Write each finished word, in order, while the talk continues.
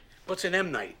What's an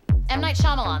M. Night? M. Night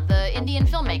Shyamalan, the Indian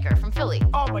filmmaker from Philly.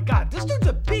 Oh my god, this dude's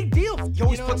a big deal. He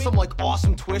always puts some like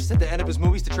awesome twist at the end of his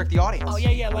movies to trick the audience. Oh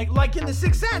yeah, like in The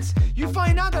Sixth Sense, you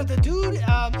find out that the dude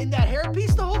in that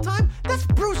hairpiece the whole time, that's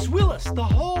Bruce Willis the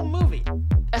whole movie.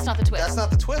 That's not the twist. That's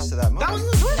not the twist of that movie. That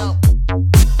wasn't the twist? No.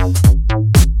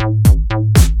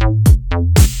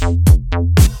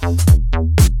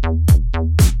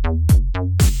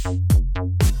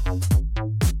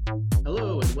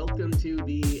 Hello and welcome to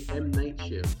the M. Night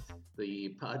Shift,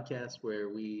 the podcast where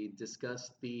we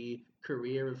discuss the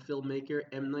career of filmmaker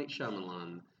M. Night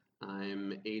Shyamalan.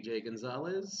 I'm AJ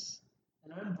Gonzalez.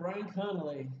 And I'm Brian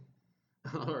Connolly.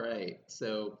 All right,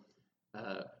 so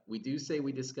we do say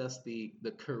we discuss the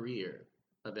career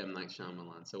of M. Night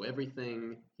Shyamalan. So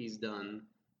everything he's done,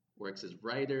 works as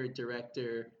writer,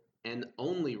 director, and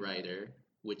only writer,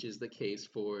 which is the case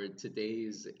for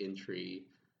today's entry,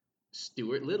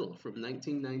 Stuart Little from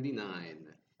 1999.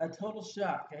 A total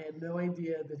shock. I had no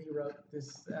idea that he wrote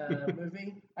this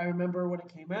movie. I remember when it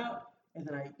came out, and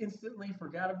then I instantly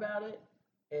forgot about it.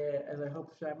 And I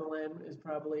hope Shyamalan is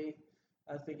probably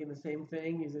thinking the same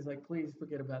thing. He's just like, please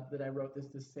forget about that I wrote this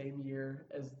the same year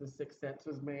as The Sixth Sense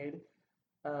was made.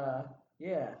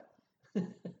 Yeah.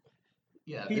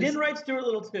 Yeah, he didn't write Stuart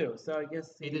Little too, so I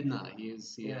guess he did not.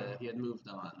 He had moved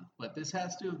on. But this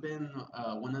has to have been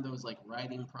one of those like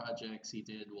writing projects he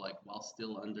did like while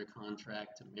still under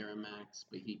contract to Miramax,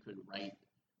 but he could write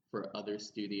for other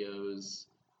studios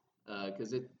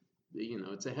because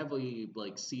it's a heavily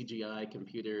like CGI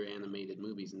computer animated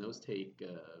movies, and those take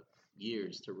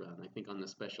years to run. I think on the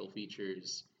special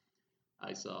features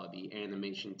I saw the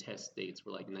animation test dates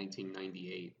were like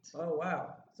 1998. Oh,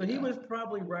 wow. So he was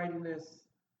probably writing this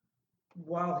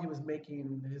while he was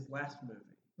making his last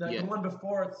movie. The one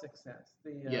before Sixth Sense.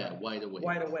 Wide Awake.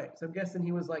 Wide Awake. So I'm guessing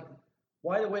he was like,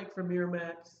 Wide Awake for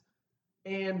Miramax,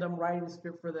 and I'm writing the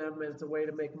script for them as a way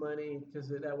to make money, because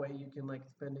that way you can like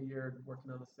spend a year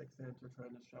working on the Sixth Sense or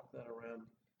trying to shop that around.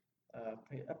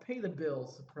 Pay the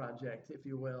bills project, if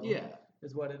you will. Yeah.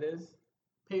 Is what it is.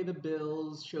 Pay the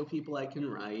bills, show people I can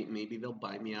write. Maybe they'll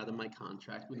buy me out of my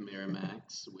contract with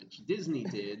Miramax, which Disney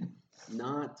did,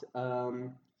 not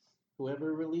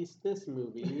whoever released this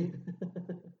movie.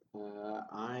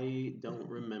 I don't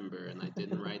remember, and I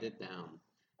didn't write it down.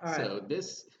 All so right.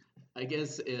 This, I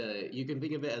guess, you can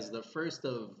think of it as the first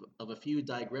of a few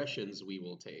digressions we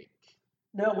will take.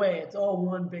 No way. It's all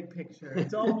one big picture.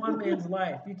 It's all one man's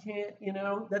life. You can't,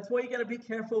 that's why you got to be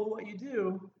careful what you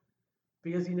do.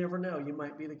 Because you never know. You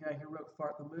might be the guy who wrote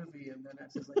Fart the movie, and then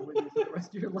that's just like with you for the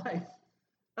rest of your life.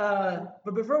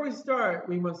 But before we start,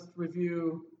 we must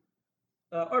review.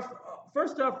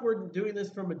 First off, we're doing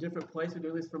this from a different place. We're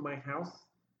doing this from my house,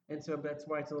 and so that's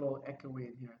why it's a little echoey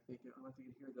in here. I think I don't know if you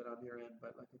can hear that on your end,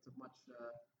 but like it's a much.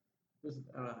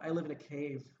 I live in a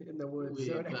cave in the woods,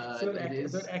 so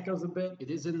it echoes a bit.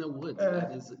 It is in the woods.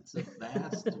 It's a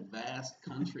vast, vast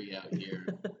country out here.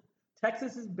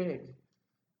 Texas is big.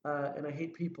 And I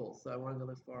hate people, so I wanted to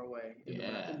live far away in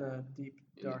the deep,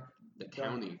 dark. The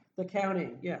county. The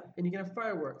county, yeah. And you can have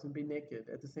fireworks and be naked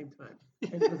at the same time.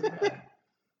 And it doesn't matter.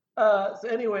 So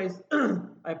anyways,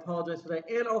 I apologize for that.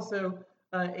 And also,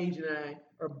 AJ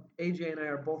and I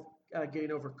are both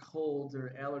getting over colds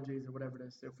or allergies or whatever it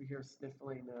is. So if we hear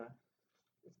sniffling,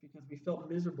 it's because we felt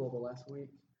miserable the last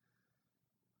week.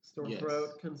 Sore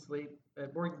throat, couldn't sleep.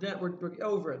 We're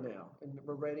over it now, and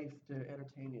we're ready to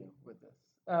entertain you with this.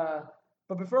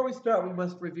 But before we start, we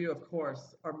must review, of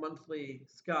course, our monthly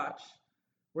scotch.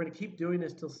 We're going to keep doing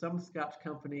this till some scotch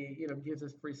company, gives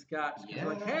us free scotch. Yeah.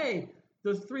 Like, hey,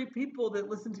 those 3 people that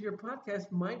listen to your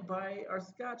podcast might buy our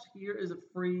scotch. Here is a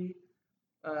free.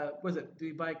 What is it? Do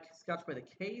you buy scotch by the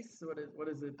case? What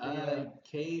is it?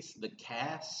 Case, the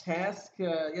cask. Cask.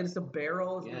 It's a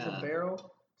barrel. It's a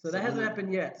barrel. So that hasn't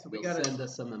happened yet. So we got to send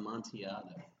us some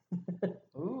Amontillado.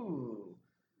 Ooh.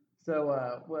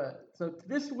 So So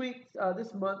this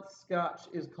month's scotch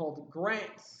is called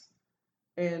Grant's,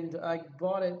 and I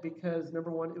bought it because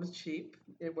number one, it was cheap.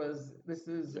 This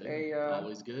is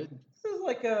always good. This is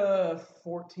like a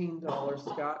 $14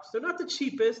 scotch, so not the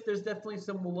cheapest. There's definitely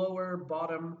some below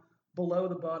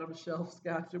the bottom shelf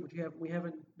scotch which we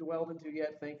haven't dwelled into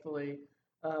yet, thankfully.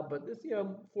 But this,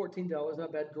 $14,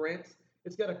 not bad. Grant's.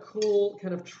 It's got a cool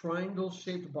kind of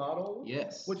triangle-shaped bottle.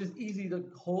 Yes. Which is easy to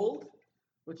hold,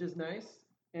 which is nice.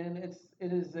 And it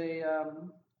is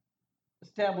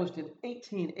established in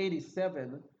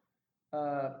 1887,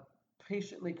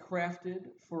 patiently crafted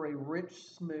for a rich,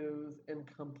 smooth, and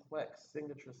complex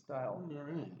signature style. All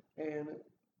right. And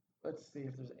let's see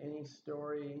if there's any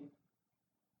story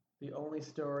The only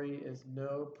story is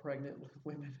no pregnant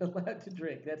women allowed to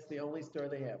drink. That's the only story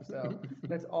they have. So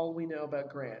that's all we know about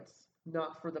grants.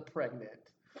 Not for the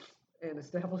pregnant. And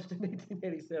established in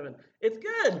 1887. It's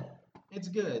good. It's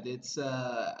good. It's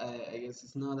I guess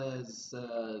it's not as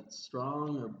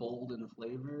strong or bold in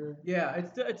flavor. Yeah,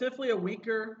 it's definitely a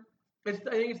weaker. I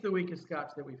think it's the weakest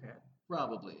Scotch that we've had.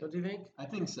 Probably. Don't you think? I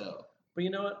think so. But you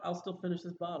know what? I'll still finish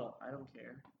this bottle. I don't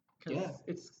care. Because Yeah.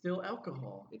 it's still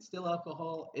alcohol. It's still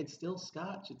alcohol. It's still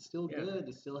Scotch. It's still Yeah. good.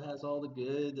 It still has all the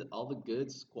good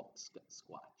squatch.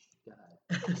 God.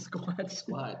 Squatch.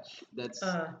 Squatch. That's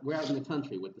Uh, we're out in the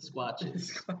country with the squatches.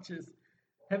 Scotches.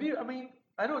 Have you? I mean,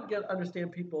 I don't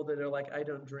understand people that are like, I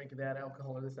don't drink that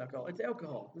alcohol or this alcohol. It's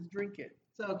alcohol. Let's drink it.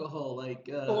 It's alcohol, like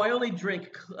Oh, I only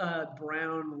drink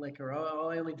brown liquor. Oh,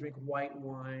 I only drink white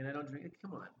wine. I don't drink.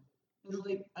 Come on. it's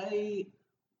like I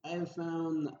have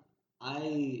found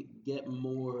I get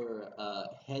more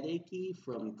headachy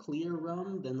from clear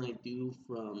rum than I do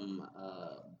from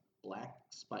black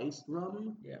spiced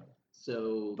rum. Yeah.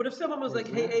 So, But if someone was there's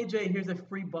like, "Hey that. AJ, here's a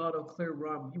free bottle of clear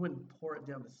rum," you wouldn't pour it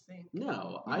down the sink.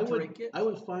 No, You I would drink it. I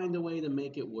would find a way to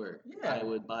make it work. Yeah. I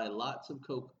would buy lots of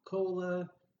Coca-Cola,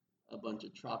 a bunch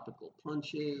of tropical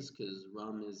punches, because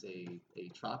rum is a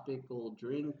tropical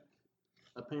drink,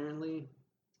 apparently.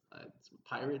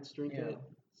 Pirates drink Yeah. it,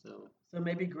 so So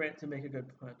maybe Grant to make a good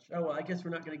punch. Oh well, I guess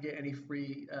we're not going to get any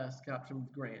free Scotch from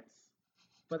Grants,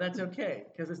 but that's okay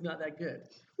because it's not that good.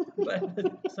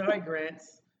 But sorry,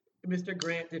 Grants, Mr.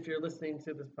 Grant, if you're listening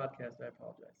to this podcast, I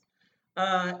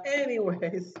apologize.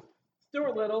 Anyways,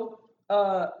 Stuart Little.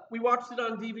 We watched it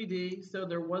on DVD, so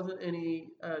there wasn't any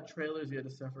trailers you had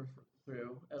to suffer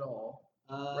through at all.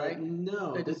 Right?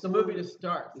 no, The movie just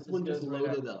starts. This It one just goes right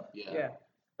loaded up, yeah. Yeah.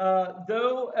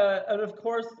 Though, and of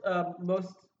course,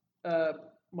 most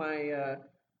my aunt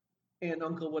and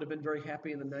uncle would have been very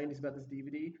happy in the 90s about this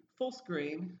DVD. Full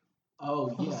screen. Oh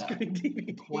Full yeah, screen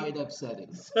DVD. quite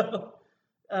upsetting. So,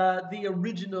 the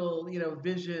original,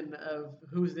 vision of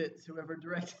whoever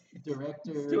directed it,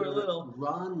 Director Stuart Little,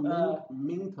 Ron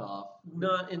Minkoff.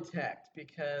 not intact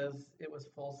because it was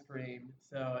full screen.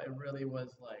 So it really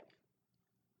was like,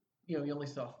 you only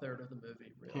saw a third of the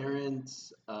movie. Really.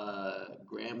 Parents,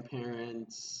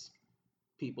 grandparents,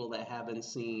 people that haven't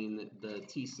seen the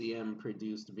TCM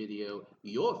produced video,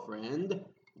 Your Friend,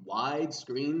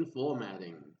 Widescreen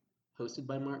Formatting, hosted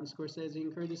by Martin Scorsese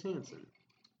and Curtis Hanson.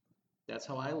 That's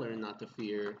how I learned not to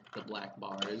fear the black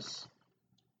bars.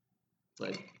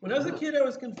 But When I was a kid, I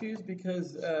was confused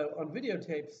because on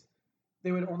videotapes,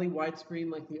 they would only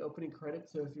widescreen like the opening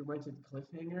credits. So if you rented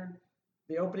Cliffhanger,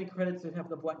 the opening credits would have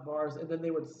the black bars, and then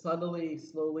they would slowly,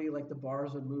 like the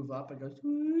bars would move up and go.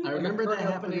 I remember that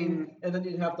happening, and then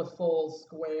you'd have the full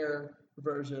square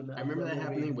version. I remember that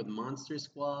happening with Monster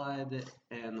Squad,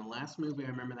 and the last movie I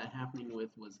remember that happening with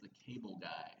was The Cable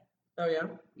Guy. Oh yeah.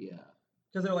 Yeah.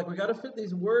 Because they're like, we got to fit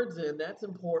these words in. That's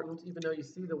important, even though you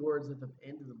see the words at the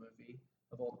end of the movie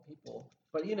of all the people.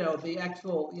 But the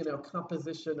actual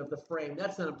composition of the frame,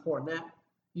 that's not important. That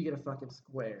you get a fucking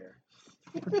square.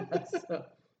 So,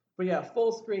 but yeah,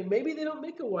 full screen. Maybe they don't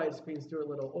make a widescreen, Stuart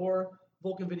Little, or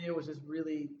Vulcan Video was just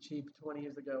really cheap 20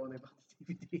 years ago when they bought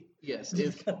the DVD. Yes,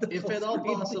 Just if got the if full at all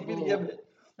screen possible, DVD of it.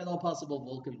 at all possible,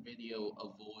 Vulcan Video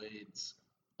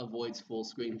avoids full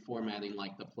screen formatting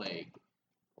like the plague.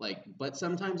 But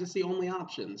sometimes it's the only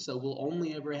option. So we'll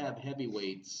only ever have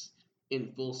heavyweights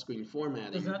in full screen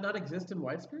formatting. Does that not exist in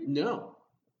widescreen?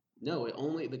 No, it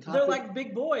only the copy. They're like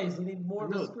big boys. You need more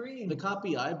of No, a screen. the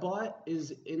copy I bought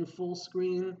is in full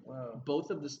screen. Wow. Both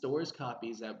of the store's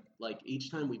copies, each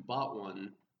time we bought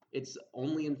one, it's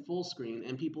only in full screen,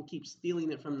 and people keep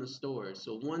stealing it from the store.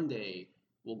 So one day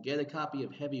we'll get a copy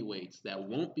of Heavyweights that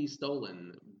won't be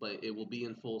stolen, but it will be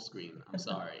in full screen. I'm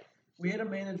sorry. We had a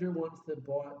manager once that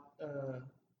bought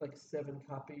like 7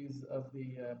 copies of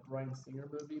the Bryan Singer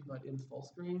movie, but in full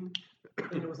screen,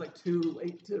 and it was like too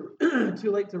late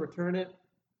to return it.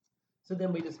 So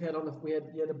then we just had you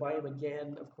had to buy him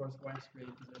again, of course, widescreen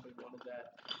because nobody wanted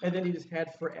that. And then he just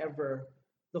had forever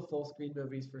the full screen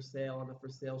movies for sale on the for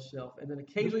sale shelf. And then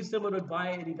occasionally someone would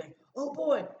buy it and he'd be like, "Oh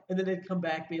boy!" And then they'd come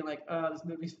back being like, "Oh, this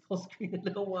movie's full screen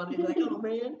and no one." He'd be like, "Oh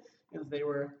man," because they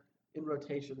were in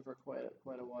rotation for quite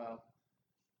a while.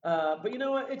 But you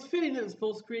know what? It's fitting that it's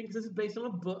full screen because this is based on a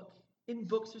book. And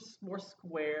books are more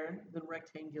square than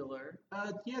rectangular.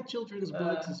 Yeah, children's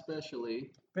books especially.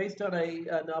 Based on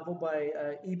a novel by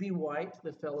E.B. White,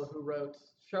 the fellow who wrote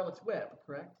Charlotte's Web,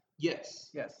 correct? Yes.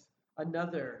 Yes.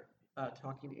 Another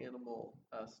talking animal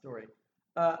story.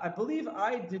 I believe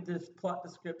I did this plot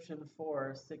description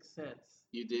for Sixth Sense.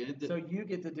 You did? So you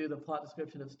get to do the plot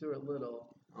description of Stuart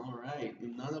Little. All right.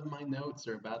 None of my notes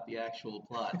are about the actual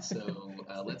plot, so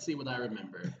let's see what I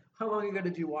remember. How long ago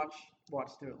did you watch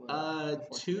Stuart Little?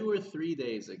 before 2 today? or 3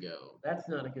 days ago. That's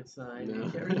not a good sign. No.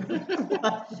 You can't remember the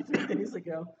plot 3 days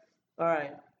ago. All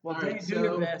right. Well, All do, right, do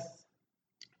your so- best.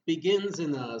 Begins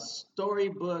in a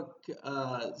storybook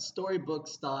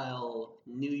style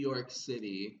New York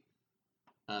City.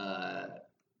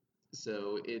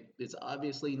 So it's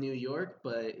obviously New York,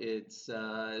 but it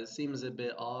seems a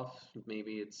bit off.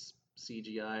 Maybe it's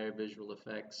CGI or visual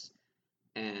effects.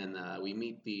 And we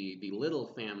meet the Little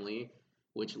family,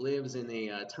 which lives in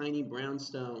a tiny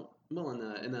brownstone, well,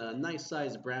 in a nice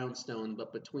sized brownstone,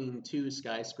 but between two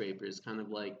skyscrapers, kind of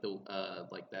like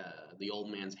the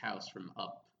old man's house from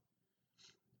Up.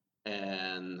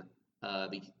 And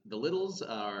the Littles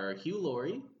are Hugh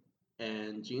Laurie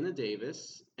and Gina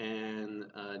Davis and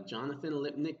Jonathan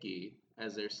Lipnicki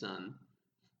as their son,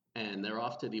 and they're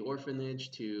off to the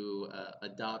orphanage to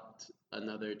adopt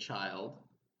another child.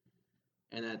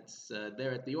 And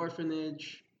they're at the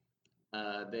orphanage.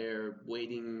 They're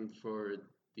waiting for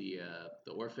the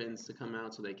orphans to come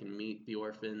out so they can meet the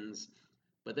orphans.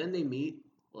 But then they meet,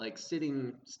 like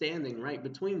standing right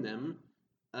between them,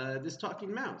 this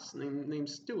talking mouse named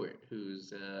Stuart,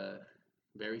 who's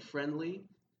very friendly,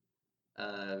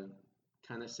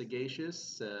 kind of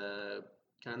sagacious,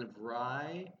 kind of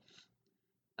wry.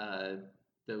 Uh,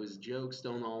 those jokes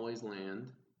don't always land.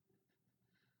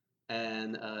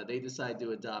 And they decide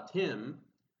to adopt him.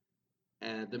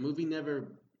 And the movie never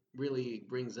really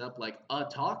brings up like a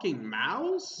talking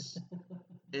mouse.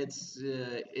 It's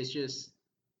just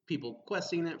people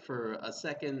questioning it for a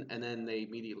second, and then they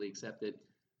immediately accept it.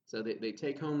 So they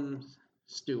take home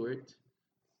Stuart,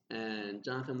 and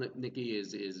Jonathan Lipnicki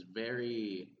is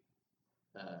very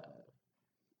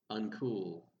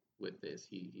uncool with this.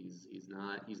 He's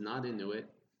not into it.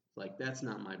 Like, that's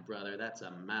not my brother. That's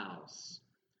a mouse.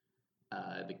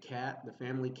 The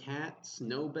family cat,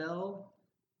 Snowbell,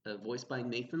 voiced by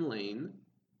Nathan Lane,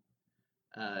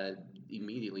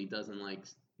 immediately doesn't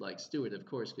like Stuart, of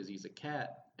course, because he's a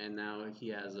cat, and now he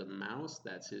has a mouse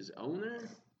that's his owner.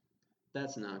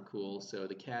 That's not cool. So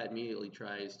the cat immediately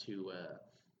tries to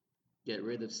get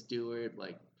rid of Stuart,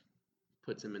 like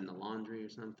puts him in the laundry or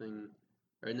something.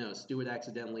 Or no, Stuart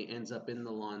accidentally ends up in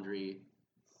the laundry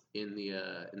in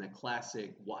the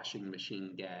classic washing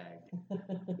machine gag.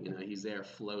 He's there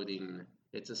floating.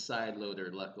 It's a side loader,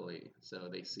 luckily, so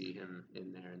they see him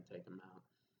in there and take him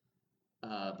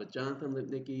out. But Jonathan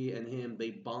Lipnicki and him,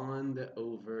 they bond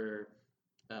over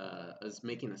us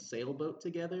making a sailboat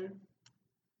together.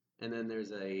 And then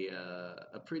there's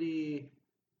a pretty,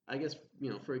 I guess,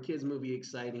 for a kids movie,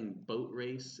 exciting boat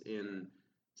race in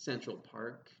Central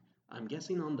Park. I'm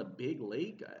guessing on the big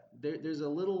lake. There's a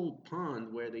little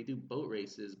pond where they do boat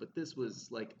races, but this was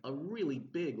like a really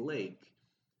big lake.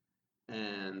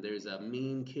 And there's a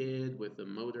mean kid with a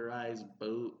motorized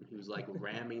boat who's like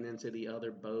ramming into the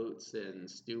other boats, and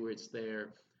Stuart's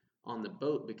there on the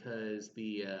boat because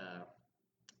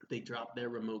they dropped their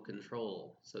remote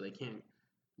control, so they can't.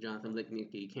 Jonathan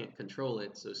Lipnicki can't control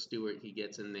it, so Stuart, he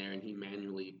gets in there and he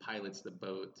manually pilots the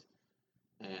boat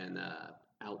and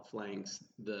outflanks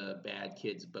the bad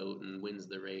kid's boat and wins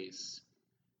the race.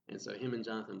 And so him and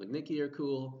Jonathan Lipnicki are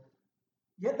cool.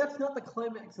 Yeah, that's not the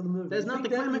climax of the movie. That's not the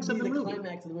climax of the movie. The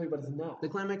climax of the movie, but it's not. The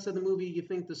climax of the movie, you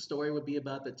think the story would be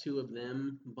about the two of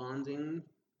them bonding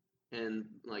and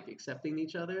like accepting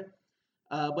each other,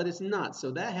 but it's not. So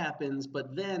that happens,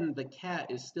 but then the cat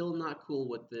is still not cool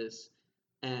with this,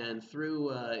 and through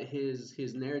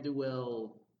his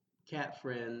ne'er-do-well cat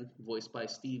friend, voiced by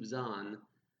Steve Zahn,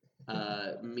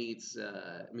 meets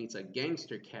a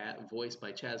gangster cat voiced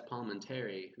by Chaz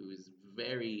Palminteri, who's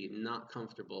very not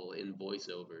comfortable in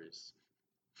voiceovers.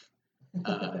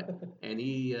 And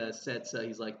he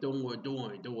he's like, don't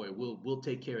worry, we'll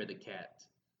take care of the cat.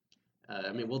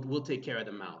 We'll take care of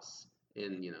the mouse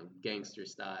in gangster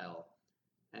style.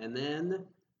 And then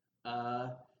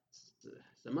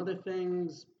some other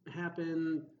things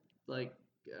happen, like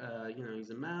he's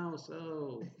a mouse.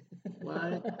 Oh,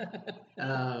 what?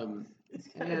 It's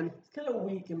kind of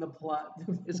weak in the plot.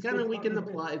 It's kind of weak in the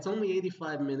plot. It's only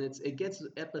 85 minutes. It gets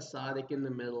episodic in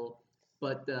the middle,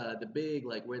 but the big,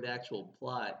 like, where the actual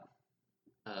plot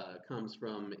comes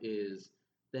from is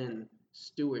then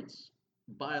Stuart's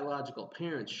biological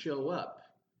parents show up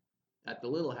at the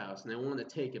Little House, and they want to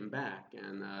take him back.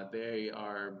 And they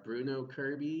are Bruno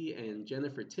Kirby and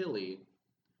Jennifer Tilly.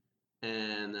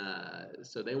 And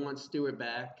so they want Stuart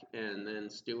back, and then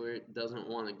Stuart doesn't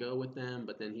want to go with them,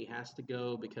 but then he has to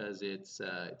go because it's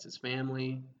his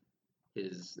family,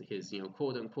 his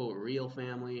quote unquote real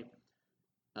family.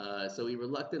 So he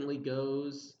reluctantly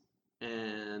goes,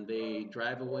 and they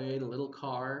drive away in a little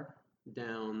car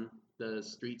down the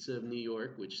streets of New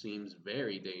York, which seems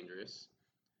very dangerous.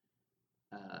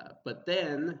 But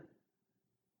then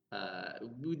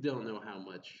we don't know how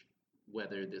much,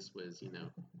 whether this was,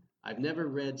 I've never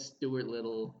read Stuart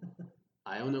Little.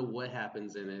 I don't know what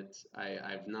happens in it.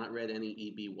 I've not read any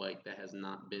E.B. White that has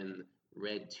not been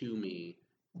read to me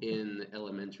in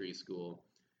elementary school.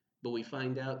 But we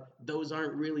find out those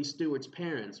aren't really Stuart's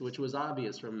parents, which was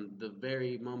obvious from the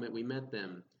very moment we met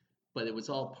them. But it was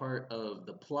all part of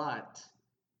the plot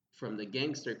from the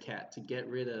gangster cat to get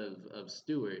rid of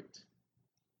Stuart.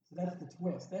 So that's the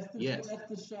twist. Yes. That's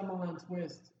the Shyamalan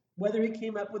twist. Whether he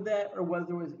came up with that or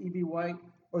whether it was E.B. White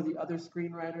or the other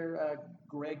screenwriter,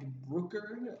 Greg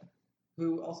Brooker,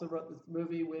 who also wrote this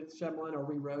movie with Shyamalan or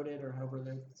rewrote it or however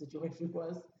the situation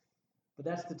was. But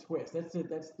that's the twist. That's it.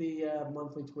 That's the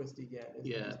monthly twist you get.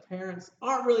 His parents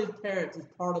aren't really his parents. It's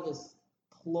part of this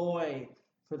ploy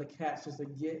for the cats just to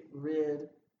get rid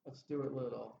of Stuart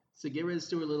Little. So get rid of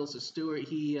Stuart Little. So Stuart,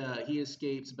 he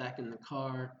escapes back in the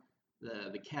car.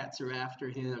 The cats are after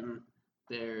him.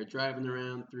 They're driving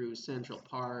around through Central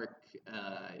Park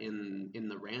in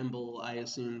the Ramble, I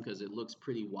assume, because it looks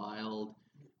pretty wild.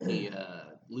 He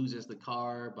loses the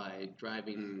car by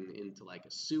driving into like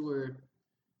a sewer.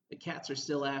 The cats are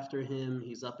still after him.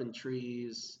 He's up in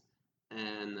trees,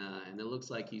 and it looks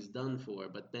like he's done for.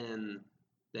 But then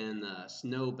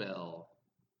Snowbell,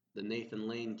 the Nathan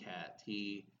Lane cat,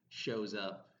 he shows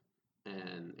up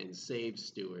and saves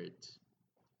Stuart,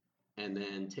 and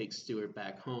then takes Stuart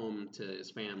back home to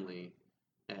his family,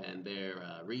 and they're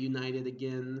reunited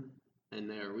again, and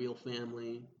they're a real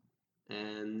family,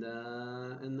 and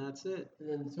that's it. And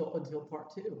then until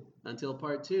part two. Until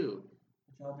part two.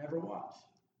 Which I'll never watch.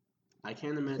 I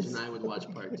can't imagine I would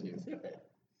watch part two.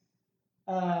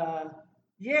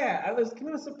 Yeah, I was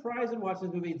kind of surprised in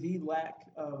watching the movie, the lack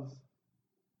of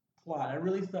plot. I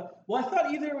really thought, I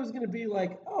thought either it was going to be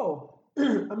like, oh,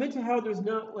 I'm into how there's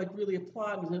not like really a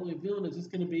plot, there's not really a villain, it's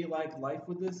just going to be like life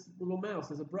with this little mouse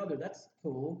as a brother. That's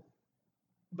cool.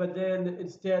 But then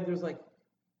instead there's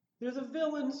a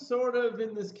villain sort of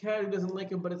in this cat who doesn't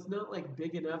like him, but it's not like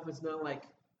big enough. It's not like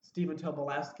Stephen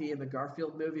Tobolowsky in the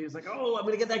Garfield movie. He's like, oh, I'm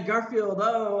going to get that Garfield.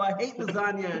 Oh, I hate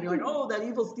lasagna. And you're like, oh, that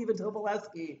evil Stephen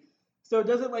Tobolowsky. So it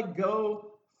doesn't like go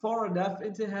far enough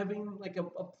into having like a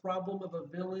problem of a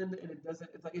villain, and it doesn't.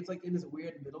 It's like in this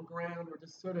weird middle ground where it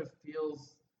just sort of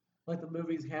feels like the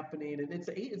movie's happening, and it's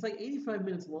like 85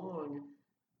 minutes long,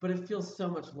 but it feels so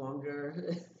much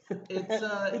longer. It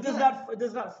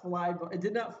does not fly by. It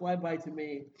did not fly by to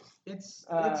me. It's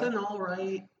an all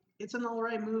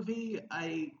right movie.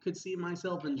 I could see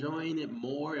myself enjoying it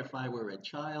more if I were a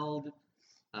child.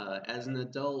 As an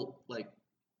adult, like,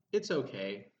 it's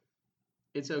okay.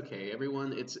 It's okay.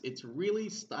 Everyone, it's really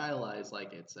stylized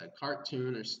like it's a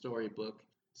cartoon or storybook.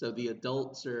 So the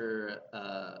adults are,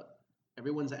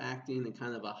 everyone's acting in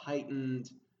kind of a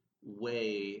heightened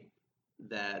way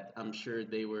that I'm sure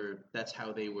that's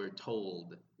how they were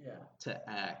told to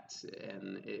act.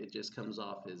 And it just comes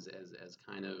off as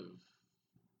kind of,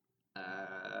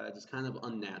 just kind of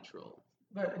unnatural.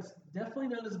 But it's definitely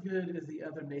not as good as the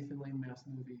other Nathan Lane Mouse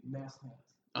movie, Mouse Hunt.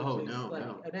 Oh,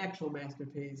 no. An actual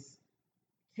masterpiece.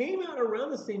 Came out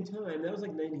around the same time. That was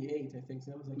like 98, I think.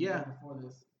 So that was like before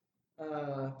this.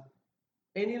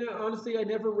 And honestly, I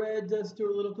never read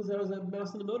Stuart Little because I was a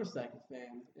Mouse and a Motorcycle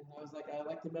fan. And I was like, I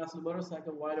like the Mouse and a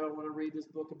Motorcycle. Why do I want to read this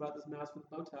book about this mouse with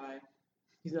a bow tie?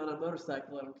 He's not on a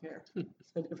motorcycle. I don't care. So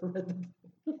I never read the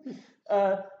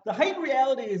book. The heightened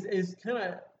reality is kind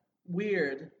of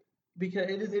weird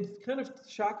because it's kind of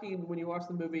shocking when you watch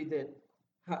the movie that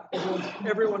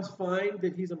everyone's fine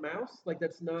that he's a mouse. Like,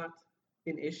 that's not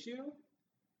an issue,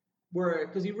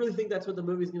 because you really think that's what the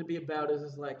movie's going to be about,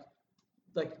 is like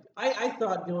I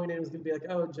thought going in it was going to be like,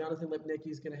 oh, Jonathan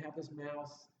Lipnicki's going to have this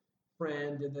mouse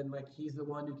friend, and then like he's the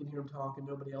one who can hear him talk and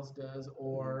nobody else does,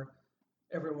 or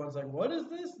everyone's like, what is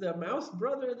this, the mouse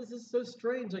brother, this is so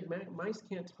strange, like mice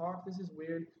can't talk, this is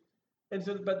weird. And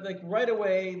so, but like right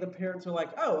away the parents are like,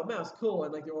 oh, a mouse, cool,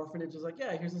 and like the orphanage is like,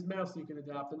 yeah, here's this mouse you can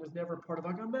adopt, and there's never part of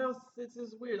like, a mouse, this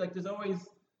is weird. Like there's always,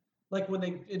 like when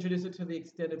they introduce it to the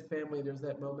extended family, there's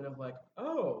that moment of like,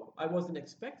 oh, I wasn't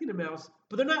expecting a mouse,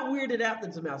 but they're not weirded out that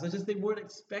it's a mouse. It's just they weren't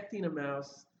expecting a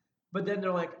mouse, but then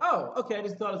they're like, oh, okay, I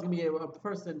just thought it was going to be a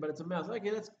person, but it's a mouse. Okay,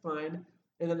 that's fine.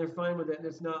 And then they're fine with it, and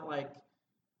it's not like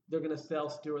they're gonna sell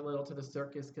Stuart Little to the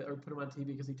circus or put him on TV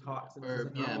because he talks. And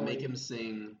Or yeah, make anomaly. him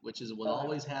sing, which is what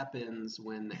always happens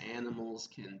when the animals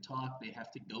can talk. They have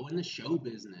to go in the show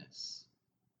business.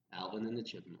 Alvin and the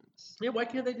Chipmunks. Yeah, why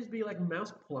can't they just be like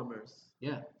mouse plumbers?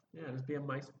 Yeah, Yeah, just be a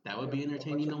mice. that would a be bunch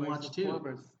entertaining of to mice watch as too.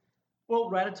 plumbers. Well,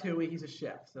 Ratatouille, he's a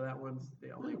chef, so that one's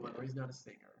the only one Okay. where he's not a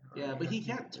singer. or Yeah, but he has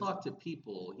to- can't talk to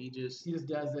people. He just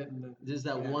does it, and then, there's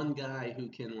that yeah. one guy who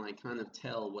can like kind of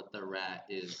tell what the rat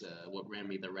is, what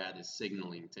Remy the rat is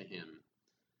signaling to him.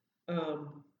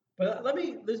 But let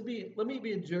me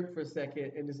be a jerk for a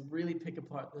second and just really pick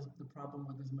apart the problem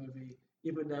with this movie,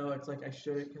 even though it's like I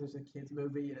should it because it's a kids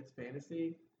movie and it's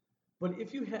fantasy. But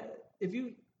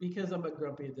because I'm a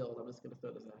grumpy adult, I'm just gonna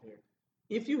throw this out here.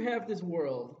 If you have this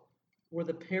world where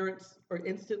the parents are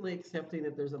instantly accepting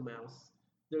that there's a mouse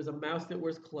that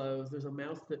wears clothes, there's a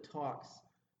mouse that talks,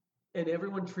 and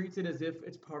everyone treats it as if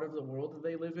it's part of the world that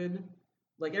they live in.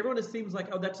 Like everyone just seems like,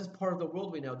 oh, that's just part of the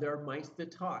world we know. There are mice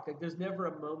that talk. Like there's never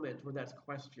a moment where that's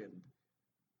questioned.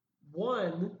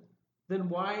 One, then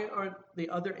why aren't the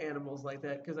other animals like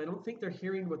that? Because I don't think they're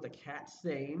hearing what the cat's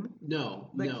saying. No,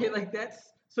 Like, no. like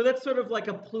that's sort of like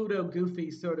a Pluto Goofy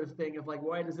sort of thing of like,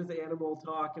 why does this animal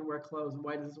talk and wear clothes, and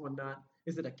why does this one not?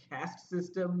 Is it a caste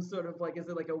system? Sort of like, is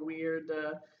it like a weird,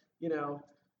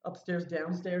 upstairs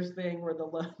downstairs thing where the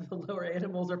lower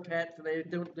animals are pets and they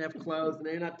don't have clothes and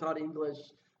they're not taught English,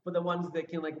 but the ones that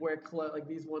can like wear clothes, like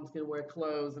these ones can wear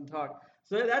clothes and talk.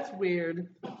 So that's weird.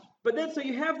 But then so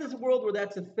you have this world where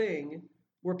that's a thing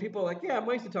where people are like, yeah,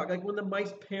 mice to talk. Like when the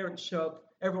mice parents show up,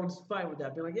 everyone's fine with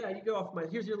that. Being like, yeah, you go off,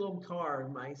 mice. Here's your little car,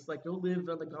 mice. Like go live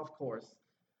on the golf course.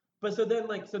 But so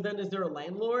then is there a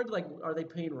landlord? Like, are they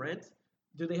paying rent?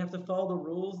 Do they have to follow the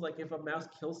rules? Like if a mouse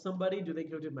kills somebody, do they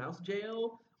go to mouse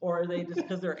jail? Or are they just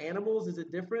because they're animals? Is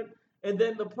it different? And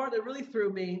then the part that really threw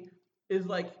me is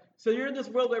like, so you're in this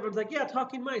world where everyone's like, yeah,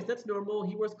 talking mice, that's normal.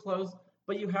 He wears clothes,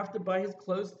 but you have to buy his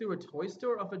clothes through a toy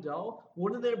store off a doll.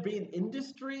 Wouldn't there be an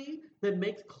industry that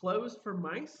makes clothes for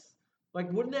mice?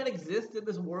 Like, wouldn't that exist in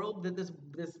this world that this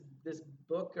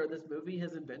book or this movie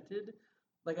has invented?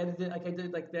 Like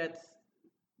that's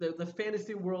the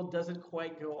fantasy world doesn't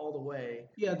quite go all the way.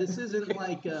 Yeah, this isn't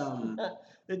like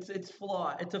It's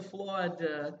flawed. It's a flawed.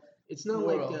 it's not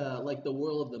world. like the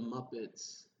world of the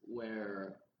Muppets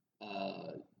where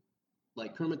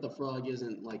like Kermit the Frog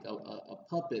isn't like a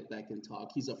puppet that can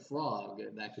talk. He's a frog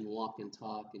that can walk and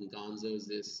talk, and Gonzo's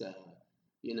this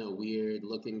weird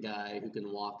looking guy who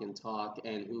can walk and talk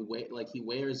and he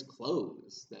wears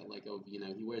clothes that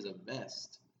he wears a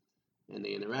vest, and they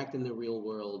interact in the real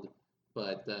world.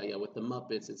 But yeah, with the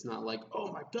Muppets, it's not like,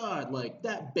 oh my God, like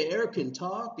that bear can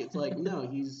talk. It's like, no,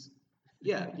 he's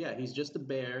just a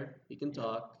bear. He can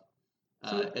talk.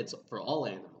 It's for all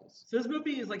animals. So this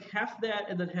movie is like half that,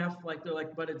 and then half like they're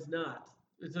like, but it's not.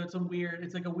 It's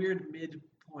like a weird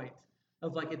midpoint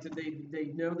of like they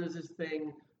know there's this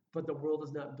thing, but the world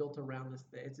is not built around this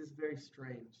thing. It's just very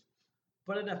strange.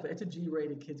 But enough. It's a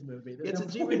G-rated kids movie. There's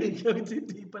It's no a point in G-rated. going too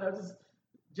deep. But I was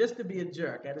just to be a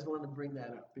jerk. I just wanted to bring that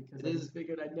up because I just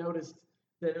figured I noticed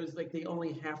that it was like they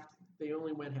only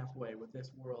went halfway with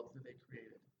this world that they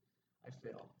created. I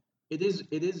feel.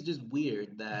 It is just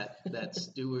weird that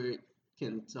Stuart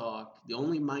can talk. The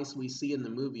only mice we see in the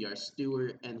movie are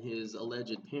Stuart and his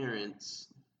alleged parents,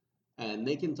 and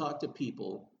they can talk to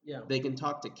people. Yeah. They can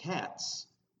talk to cats.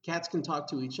 Cats can talk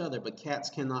to each other, but cats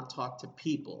cannot talk to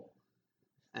people.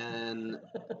 And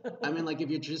I mean, like, if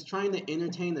you're just trying to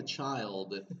entertain a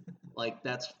child, like,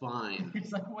 that's fine.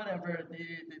 It's like whatever.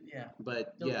 Yeah.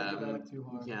 But Don't yeah, think about it too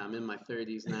hard. I'm in my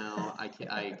 30s now. I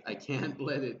can't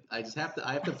let it. I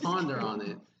have to ponder on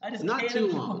it. I just Not can't too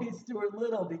enjoy long. Stuart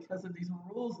Little because of these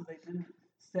rules that they didn't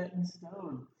set in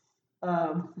stone.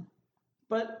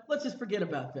 But let's just forget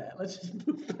about that. Let's just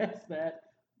move past that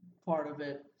part of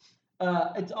it.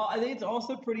 I think it's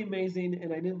also pretty amazing,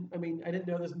 and I didn't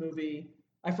know this movie.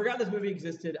 I forgot this movie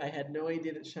existed. I had no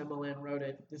idea that Shyamalan wrote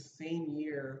it the same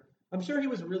year. I'm sure he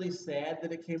was really sad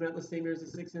that it came out the same year as The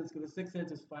Sixth Sense, because The Sixth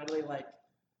Sense is finally like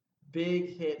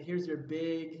big hit. Here's your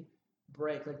big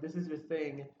break. Like this is your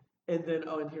thing. And then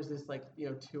and here's this like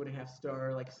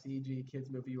 2.5-star like CG kids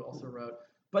movie you also wrote.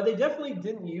 But they definitely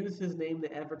didn't use his name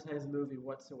to advertise the movie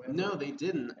whatsoever. No, they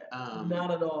didn't. Not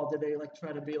at all. Did they like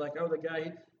try to be like, oh, the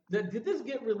guy? Did this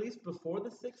get released before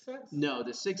The Sixth Sense? No,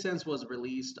 The Sixth Sense was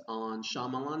released on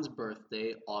Shyamalan's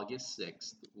birthday, August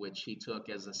 6th, which he took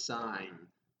as a sign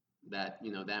that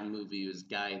that movie was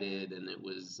guided and it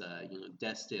was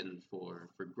destined for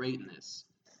greatness.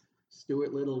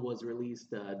 Stuart Little was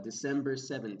released December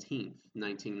 17th,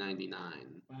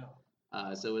 1999.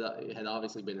 Wow. So it had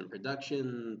obviously been in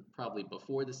production probably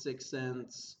before The Sixth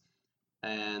Sense.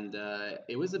 and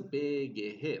it was a big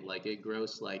hit. Like it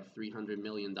grossed like $300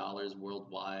 million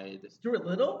worldwide. Stuart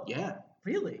Little? Yeah,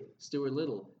 Really? Stuart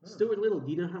Little. Oh. Stuart Little.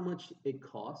 Do you know how much it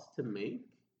cost to make?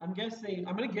 I'm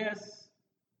gonna guess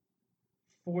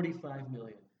 45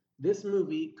 million. This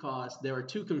movie cost. There are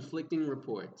two conflicting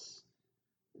reports.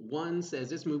 One says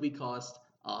this movie cost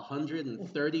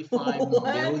 $135 What?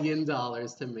 million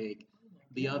to make. Oh my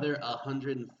The God. other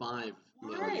 105 Why?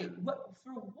 million. What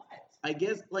for? What? I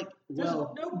guess like There's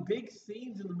well, no big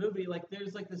scenes in the movie. Like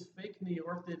there's like this fake New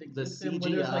York that the exists in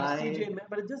where there's like CGI. CJ,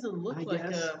 but it doesn't look I like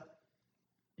guess.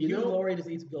 Hugh You know, Laurie just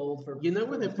eats gold for. you know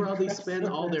where they for probably craft spend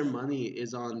all their service. money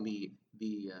is on the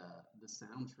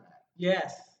soundtrack.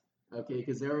 Yes. Okay,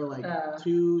 because there are like Uh,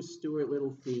 two Stuart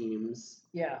Little themes,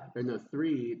 Yeah. or no,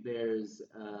 three. There's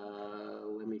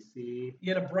let me see.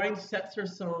 You had a Brian Setzer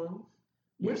song,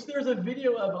 which Yeah. there's a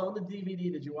video of on the DVD.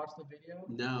 Did you watch the video?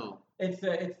 No.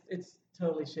 It's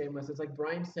totally shameless. It's like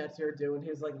Brian Setzer doing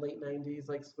his like late '90s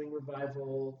like swing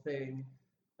revival thing,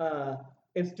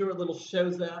 and Stuart Little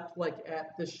shows up like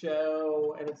at the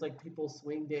show, and it's like people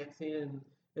swing dancing,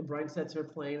 and Brian Setzer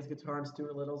playing his guitar, and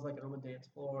Stuart Little's like on the dance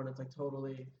floor, and it's like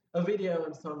totally a video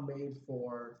and song made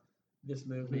for this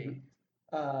movie.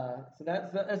 So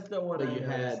that's the one. But I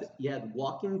noticed. you had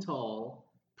Walking Tall,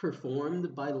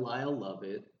 performed by Lyle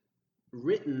Lovett,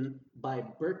 written by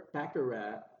Burt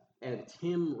Bacharach and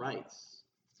Tim Rice.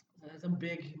 Some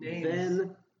big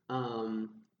names.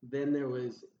 Then there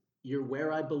was You're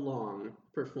Where I Belong,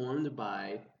 performed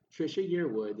by Trisha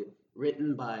Yearwood,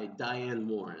 written by Diane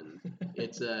Warren.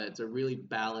 It's a really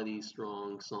ballady,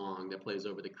 strong song that plays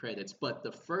over the credits. But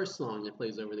the first song that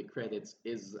plays over the credits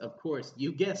is, of course,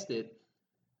 you guessed it,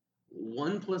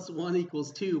 1 + 1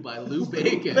 = 2 by Lou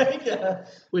Bega. Bega.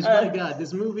 Which, my God,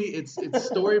 this movie, it's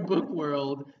storybook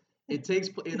world.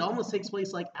 It almost takes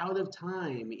place like out of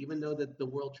time, even though the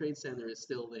World Trade Center is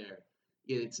still there.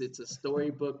 It's a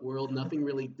storybook world. Nothing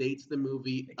really dates the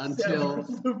movie until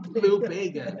Except for Lou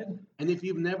Bega. And if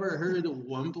you've never heard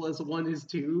 1 + 1 =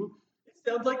 2, It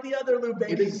sounds like the other Lou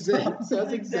Bega song. sounds It's the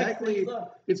exact exactly. same song.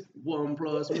 It's 1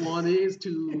 + 1 =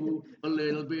 2. A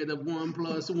little bit of 1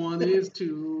 + 1 =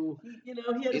 2. He had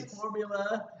his It's-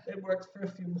 formula. It worked for a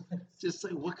few months. Just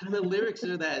like, what kind of lyrics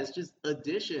are that? It's just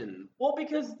addition. Well,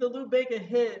 because the Lou Bega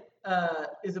hit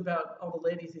is about all the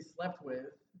ladies he slept with,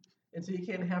 and so you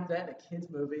can't have that in a kids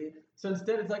movie. So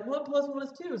instead, it's like 1 + 1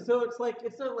 = 2. So it's like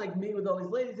it's not like me with all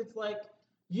these ladies. It's like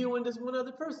you and just one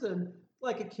other person,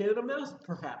 like a kid and a mouse,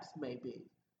 perhaps, maybe.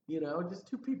 Just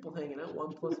two people hanging out.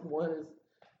 1 + 1 is.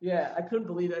 Yeah, I couldn't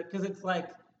believe it because it's like.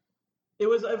 It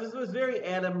was very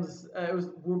Adams. It was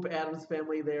Whoop Adams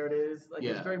Family. There it is. Like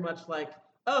it's Yeah. very much like,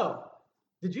 oh,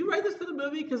 did you write this for the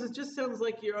movie? Because it just sounds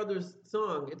like your other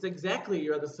song. It's exactly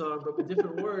your other song, but with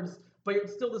different words. But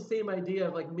it's still the same idea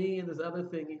of like me and this other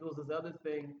thing equals this other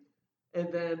thing,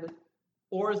 and then,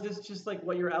 or is this just like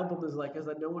what your album is like? Because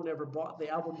no one ever bought the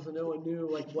album, so no one knew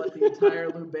like what the entire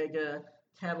Lou Bega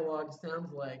catalog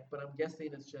sounds like. But I'm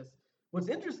guessing it's just. What's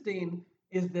interesting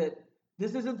is that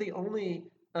this isn't the only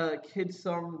kids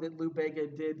song that Lou Bega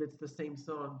did that's the same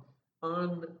song.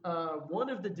 On one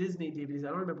of the Disney DVDs, I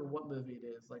don't remember what movie it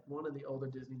is, like one of the older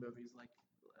Disney movies, like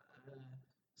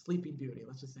Sleeping Beauty.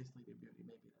 Let's just say Sleeping Beauty,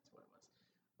 maybe that's what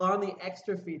it was. On the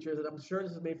extra features, and I'm sure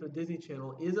this is made for the Disney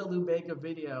Channel, is a Lou Bega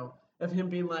video of him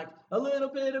being like, a little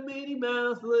bit of Minnie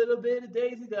Mouse, a little bit of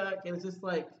Daisy Duck, and it's just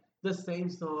like the same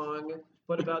song,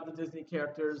 but about the Disney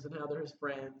characters and how they're his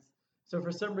friends. So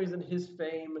for some reason, his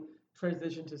fame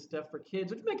transitioned to stuff for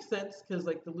kids, which makes sense because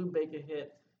like the Lou Bega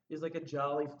hit is like a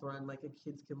jolly fun, like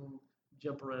kids can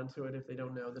jump around to it if they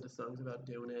don't know that a song's about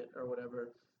doing it or whatever.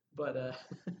 But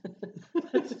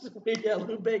it's just weird, yeah,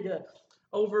 Lou Bega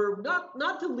over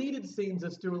not deleted scenes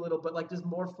of Stuart Little, but like just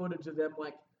more footage of them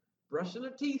like brushing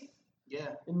their teeth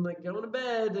Yeah. and like going to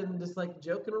bed and just like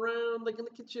joking around like in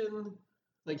the kitchen.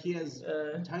 Like he has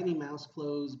tiny mouse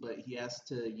clothes, but he has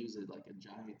to use it like a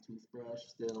giant toothbrush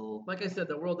still. Like I said,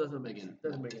 the world doesn't make Again,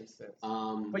 make any sense.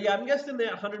 But But yeah, I'm guessing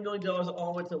that $100 million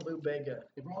all went to Lou Bega.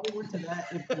 it probably went to that.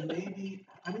 If maybe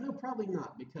I mean, no, probably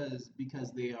not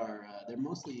because they are they're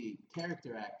mostly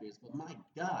character actors. But my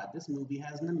God, this movie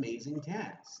has an amazing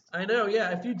cast. I know,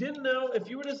 yeah. If you didn't know, if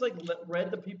you were just like read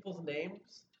the people's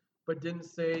names, but didn't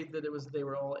say that they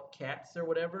were all like, cats or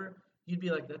whatever, you'd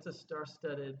be like, that's a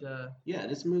star-studded. Yeah,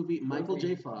 this movie, Michael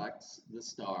J. Fox, the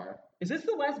star. Is this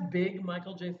the last big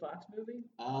Michael J. Fox movie?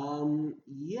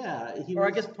 Yeah, Or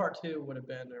I guess part 2 would have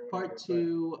been, or whatever. part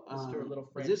 2. the Stuart Little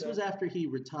This was franchise. after he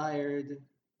retired,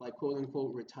 like quote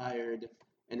unquote retired,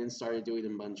 and then started doing a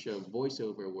bunch of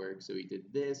voiceover work. So he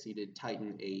did this. He did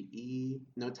Titan AE.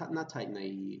 No, not Titan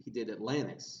AE. He did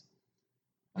Atlantis.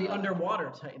 The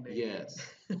underwater Titan. Yes.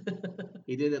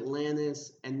 He did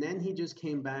Atlantis, and then he just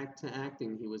came back to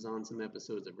acting. He was on some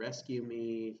episodes of Rescue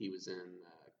Me. He was in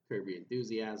Curb Your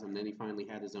Enthusiasm. Then he finally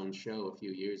had his own show a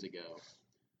few years ago.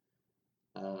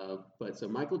 But so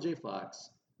Michael J.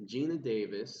 Fox, Gina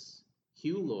Davis,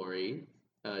 Hugh Laurie,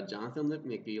 Jonathan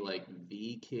Lipnicki, like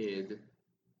the kid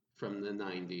from the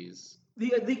 90s.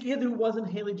 The kid who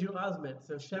wasn't Haley Joel Osment,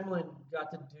 so Shyamalan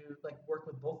got to work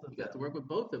with both of them. You got to work with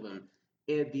both of them.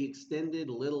 And the extended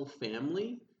little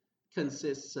family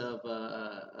consists of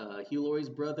Hugh Laurie's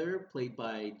brother, played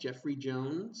by Jeffrey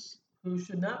Jones. Who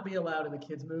should not be allowed in the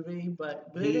kids' movie,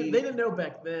 but they didn't know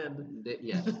back then.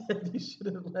 Yeah. You should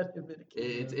have let him in a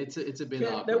kids' movie. It's a bit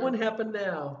awkward. That wouldn't happen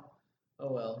now.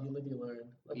 Oh well, you live, you learn.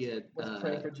 Let's Yeah,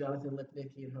 pray for Jonathan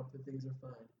Lipnicki and hope that things are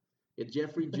fine. Yeah,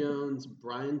 Jeffrey Jones,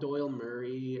 Brian Doyle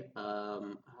Murray,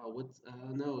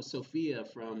 Sophia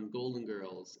from Golden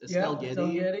Girls, Estelle Getty.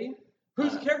 Estelle Getty,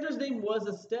 whose character's name was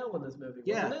Estelle in this movie,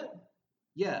 wasn't it?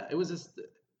 Yeah, it was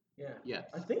Yeah,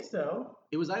 I think so.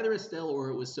 It was either Estelle or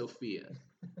it was Sophia.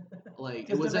 Like it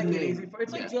Just was to a make it name. easy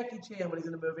it's like Jackie Chan when he's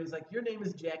in a movie. He's like, your name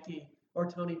is Jackie, or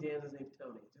Tony Danza's name's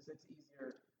Tony. It's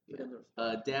easier.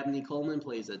 Dabney Coleman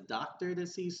plays a doctor to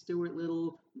see Stuart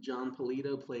Little. John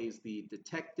Polito plays the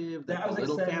detective that the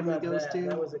Little family goes to.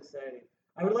 That was exciting.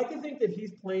 I would like to think that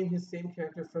he's playing his same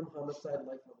character from Homicide: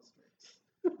 Life on the Streets.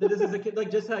 That this is a kid,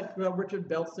 like just like Richard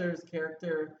Belzer's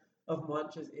character of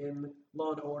Munch is in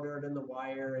Law and Order and in The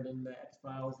Wire and in the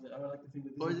X-Files. That I would like to think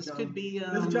that this is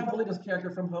John Polito's character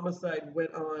from Homicide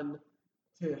went on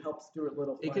to help Stuart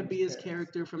Little. It could be his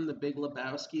character from The Big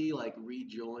Lebowski, like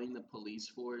rejoin the police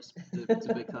force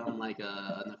to become like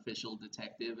an official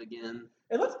detective again.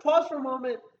 And let's pause for a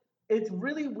moment. It's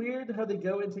really weird how they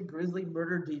go into grisly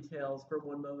murder details for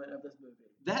one moment of this movie.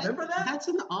 Remember that? That's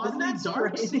an oddly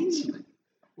dark scene.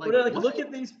 Like look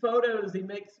at these photos he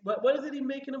makes. What is it he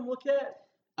making him look at?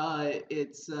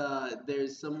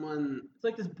 There's someone. It's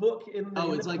like this book in the.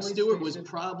 Oh, it's like Stuart was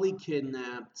probably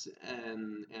kidnapped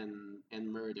and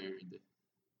murdered.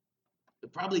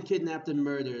 Probably kidnapped and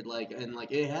murdered, and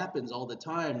it happens all the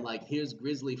time. Like here's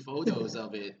grisly photos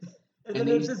of it. and then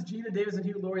there's just Gina Davis and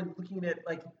Hugh Laurie looking at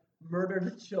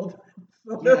murdered children.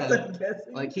 Photos, I'm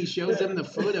guessing. Like he shows them the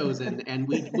photos and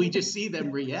we just see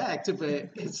them react, but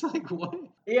it's like what?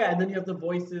 Yeah, and then you have the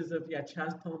voices of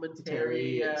Chaz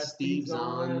Palminteri, Steve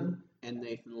Zahn, and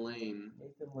Nathan Lane.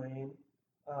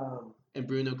 And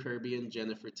Bruno Kirby and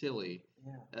Jennifer Tilly.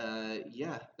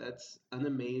 Yeah. That's an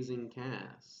amazing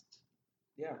cast.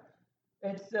 Yeah.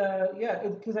 It's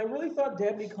because I really thought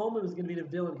Dabney Coleman was going to be the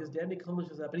villain, because Dabney Coleman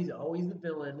shows up and he's always the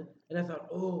villain, and I thought,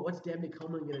 oh, what's Dabney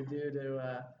Coleman going to do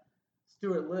to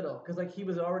Stuart Little? Because he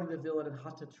was already the villain in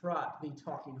Hot to Trot, the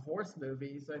talking horse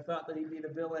movie, so I thought that he'd be the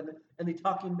villain in the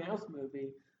talking mouse movie,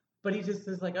 but he just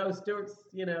is like, oh, Stuart's,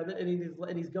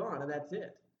 and he's gone, and that's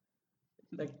it.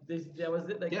 That was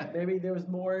it. Maybe there was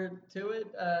more to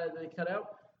it that they cut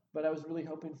out, but I was really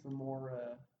hoping for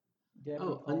more.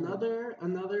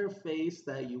 Another face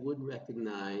that you would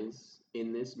recognize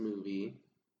in this movie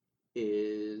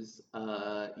is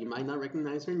you might not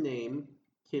recognize her name,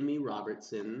 Kimmy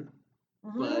Robertson,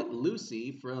 but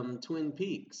Lucy from Twin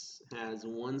Peaks has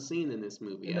one scene in this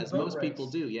movie, as most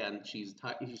people do. Yeah, and she's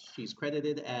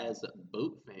credited as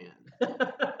boat fan.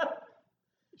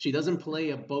 She doesn't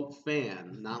play a boat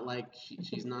fan, not like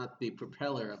she's not the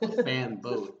propeller of a fan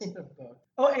boat.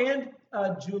 Oh, and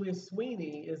Julia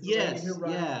Sweeney is the lady who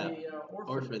runs the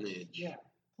orphanage. Yeah,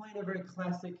 playing a very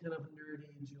classic kind of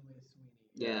nerdy Julia Sweeney.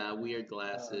 Yeah, weird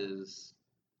glasses.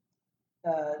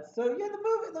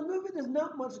 The movie, there's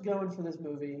not much going for this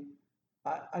movie.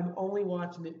 I'm only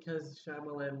watching it because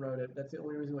Shyamalan wrote it. That's the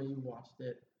only reason why you watched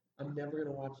it. I'm never going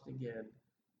to watch it again.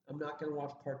 I'm not going to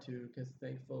watch part 2 because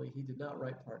thankfully he did not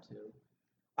write part 2.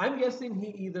 I'm guessing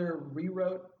he either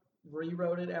rewrote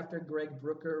it after Greg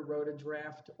Brooker wrote a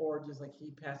draft, or just he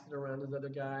passed it around to the other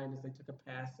guy and just took a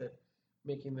pass at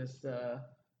making this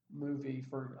movie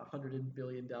for $100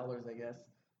 billion, I guess.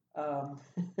 But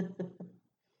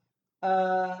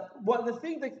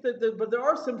there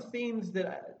are some themes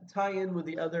that tie in with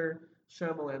the other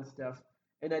Shyamalan stuff,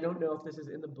 and I don't know if this is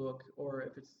in the book or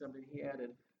if it's something he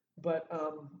added. But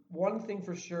one thing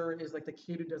for sure is the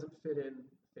kid who doesn't fit in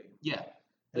thing. Yeah.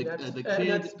 And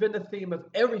that's been the theme of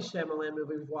every Shyamalan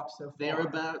movie we've watched so far. They're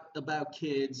about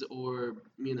kids or,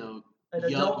 young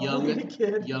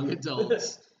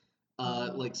adults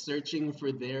searching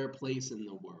for their place in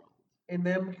the world. And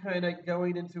them kind of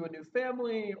going into a new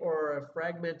family or a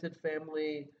fragmented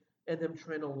family, and them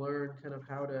trying to learn kind of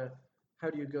how do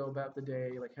you go about the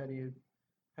day, how do you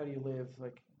live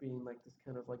being this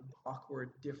kind of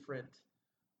awkward different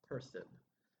person.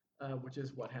 which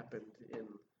is what happened in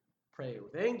Pray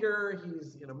with Anger.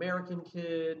 He's an American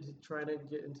kid trying to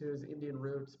get into his Indian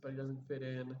roots, but he doesn't fit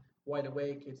in. Wide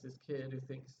Awake, it's this kid who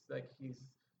thinks like he's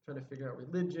trying to figure out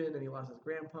religion, and he lost his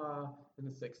grandpa. In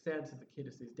The Sixth Sense, it's a kid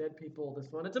who sees dead people.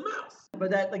 This one, it's a mouse. But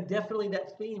that definitely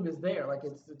that theme is there. Like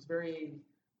it's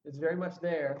very much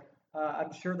there.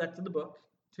 I'm sure that's in the book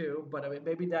too. But I mean,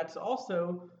 maybe that's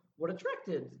also what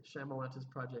attracted Shyamalan to his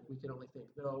project. We can only think,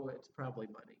 no, it's probably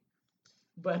money.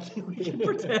 But we can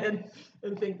pretend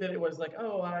and think that it was like,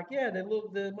 oh, yeah,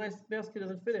 the mouse kid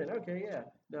doesn't fit in. Okay, yeah.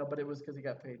 No, but it was because he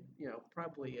got paid,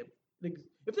 probably.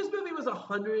 If this movie was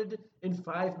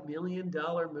 $105 million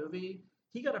movie,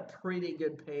 he got a pretty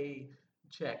good pay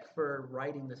check for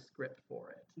writing the script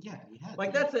for it. Yeah, he had.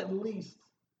 Like, that's at least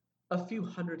a few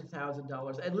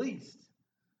 $100,000, at least.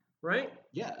 Right?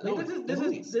 Yeah. Like, No, this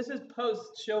is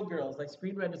post Showgirls. Like,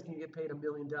 screenwriters can get paid $1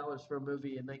 million for a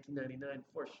movie in 1999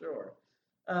 for sure.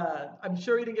 I'm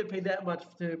sure he didn't get paid that much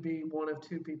to be one of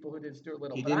two people who did Stuart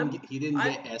Little. He didn't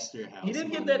get Esther House. He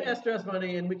didn't money. get that Esther House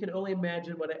money, and we can only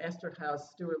imagine what an Esther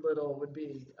House Stuart Little would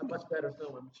be. A much better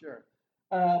film, I'm sure.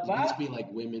 It would just be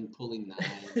like women pulling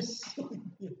knives.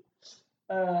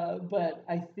 But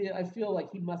I feel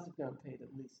like he must have gotten paid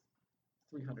at least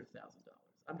 $300,000.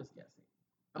 I'm just guessing.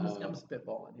 I'm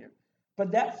spitballing here.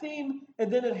 But that theme,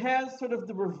 and then it has sort of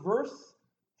the reverse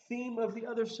theme of the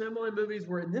other Shyamalan movies,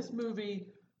 where in this movie,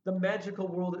 the magical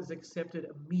world is accepted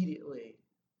immediately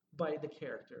by the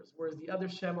characters. Whereas the other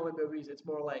Shyamalan movies, it's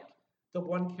more like the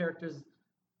one character's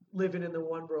living in the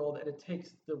one world, and it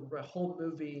takes the whole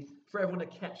movie for everyone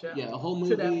to catch up a whole movie,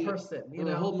 to that person.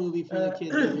 A whole movie for the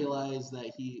kid to realize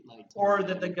that he or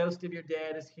that the ghost of your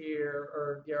dad is here,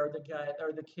 or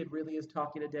the kid really is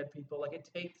talking to dead people. Like, it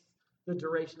takes the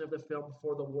duration of the film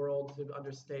for the world to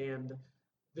understand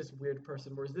this weird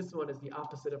person. Whereas this one is the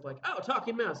opposite of like, oh,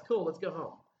 talking mouse, cool, let's go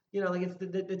home. Like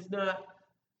it's not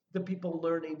the people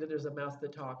learning that there's a mouse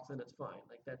that talks and it's fine.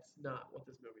 Like, that's not what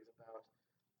this movie is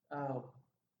about.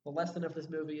 The lesson of this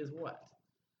movie is what?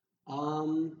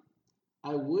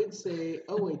 I would say,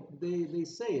 they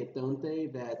say it, don't they?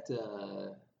 That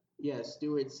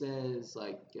Stuart says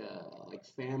like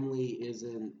family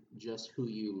isn't just who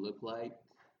you look like.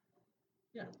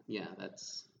 Yeah. Yeah,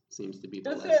 seems to be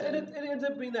the That's lesson. it ends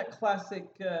up being that classic,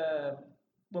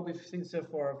 what we've seen so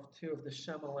far of the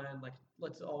Shyamalan, like,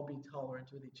 let's all be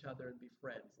tolerant with each other and be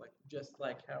friends. Like, just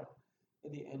like how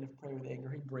in the end of Pray with Anger,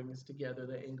 he brings together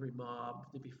the angry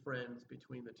mob to be friends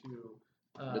between the two.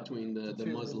 Between the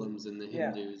Muslims and the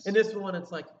Hindus. In this one,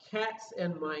 it's like cats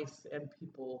and mice and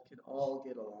people can all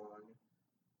get along.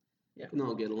 Yeah. Can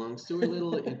all get along. Stuart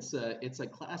Little, it's a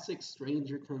classic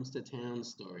stranger comes to town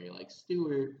story. Like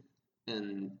Stuart,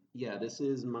 and this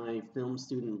is my film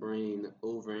student brain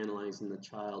overanalyzing the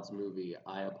child's movie.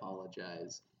 I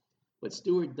apologize. But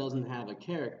Stuart doesn't have a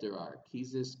character arc.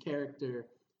 He's this character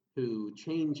who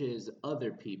changes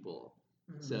other people.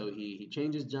 Mm-hmm. So he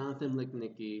changes Jonathan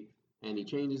Licknicky, and he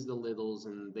changes the Littles,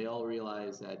 and they all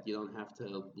realize that you don't have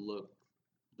to look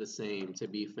the same to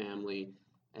be family.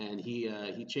 And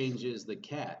he changes the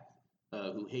cat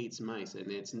who hates mice,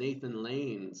 and it's Nathan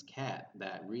Lane's cat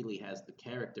that really has the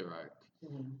character arc.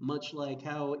 Mm-hmm. Much like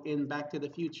how in Back to the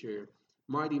Future,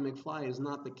 Marty McFly is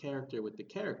not the character with the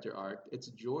character arc, it's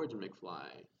George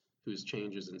McFly whose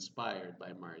change is inspired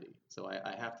by Marty. So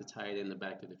I have to tie it into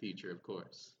Back to the Future, of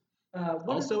course.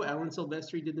 Also, Alan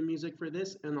Silvestri did the music for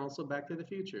this and also Back to the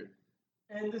Future.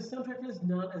 And the soundtrack is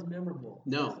not as memorable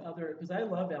as other, because I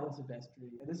love Alan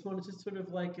Silvestri, and this one is just sort of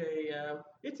like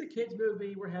it's a kids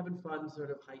movie. We're having fun,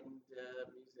 sort of heightened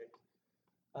music.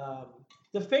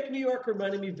 The fake New York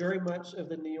reminded me very much of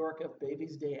the New York of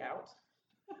Baby's Day Out,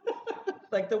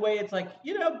 like the way it's like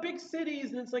big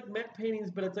cities and it's like matte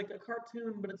paintings, but it's like a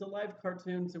cartoon, but it's a live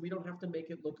cartoon, so we don't have to make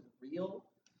it look real.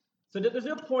 So there's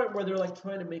no point where they're like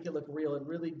trying to make it look real. It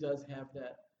really does have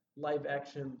that live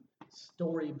action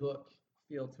storybook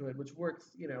feel to it, which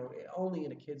works, only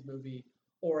in a kids movie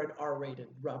or an R-rated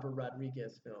Robert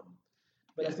Rodriguez film.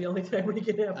 But that's the only time where you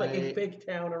can have like a fake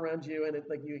town around you and it's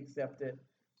like you accept it.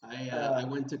 I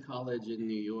went to college in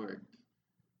New York,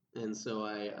 and so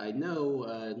I know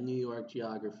New York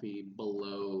geography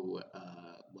below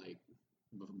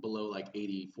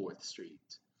 84th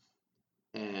Street,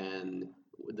 and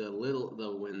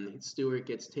when Stuart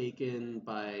gets taken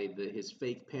by his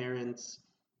fake parents.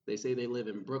 They say they live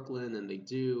in Brooklyn, and they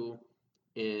do,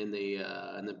 in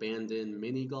an abandoned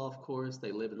mini golf course.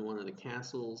 They live in one of the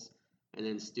castles, and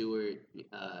then Stuart,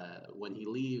 when he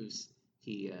leaves,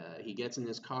 he gets in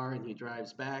his car and he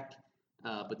drives back,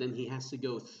 But then he has to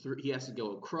go through. He has to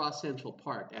go across Central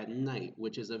Park at night,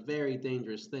 which is a very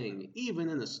dangerous thing, even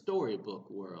in a storybook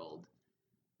world.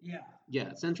 Yeah.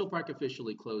 Yeah, Central Park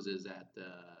officially closes at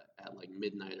like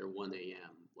midnight or 1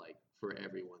 a.m. like for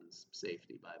everyone's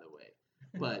safety, by the way.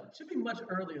 But Should be much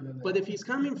earlier than that. but if he's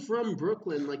coming from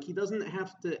Brooklyn, like he doesn't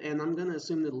have to. And I'm gonna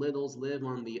assume the Littles live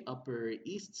on the Upper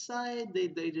East Side.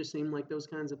 They just seem like those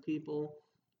kinds of people.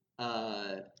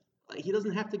 Uh, he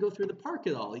doesn't have to go through the park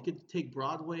at all. He could take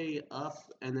Broadway up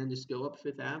and then just go up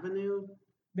Fifth Avenue.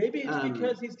 Maybe it's Um,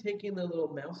 because he's taking the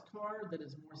little mouse car that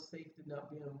is more safe to not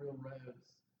be on real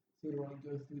roads. So you don't want to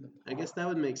go through the park. I guess that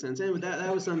would make sense. And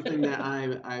that was something that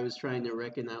I was trying to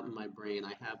reckon out in my brain.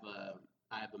 I have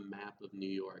a map of New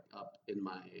York up in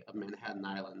my of Manhattan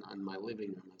Island on my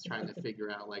living room. I was trying to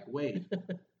figure out like, wait,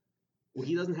 well,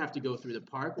 he doesn't have to go through the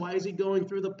park. Why is he going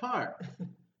through the park?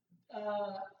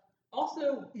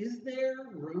 Also, is there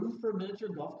room for a miniature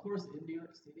golf course in New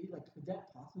York City? Like, could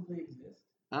that possibly exist?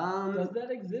 Does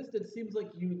that exist? It seems like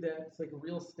that's like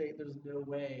real estate. There's no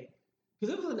way.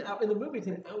 Because it was in the movie. It's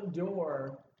an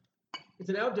outdoor. It's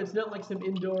an outdoor. It's not like some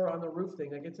indoor on the roof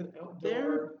thing. Like it's an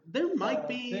outdoor. There might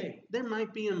be thing. there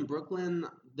might be in Brooklyn.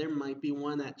 There might be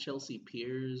one at Chelsea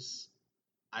Piers.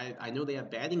 I know they have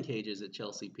batting cages at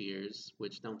Chelsea Piers,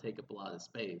 which don't take up a lot of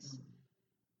space.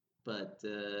 But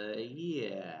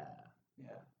yeah. Yeah,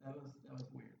 that was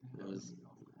weird. That was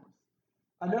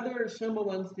Another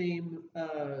Shyamalan theme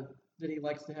that he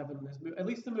likes to have in his movie, at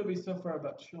least the movies so far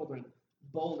about children,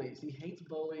 bullies. He hates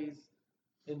bullies,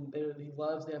 and he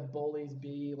loves to have bullies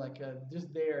be like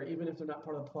just there, even if they're not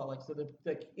part of the plot. Like so,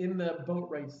 like in the boat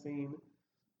race scene,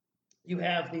 you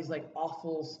have these like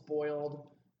awful, spoiled,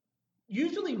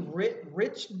 usually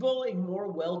rich bullying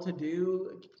more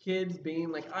well-to-do kids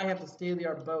being like, I have to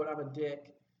state-of-the-art boat, I'm a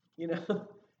dick, you know.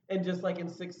 And just like in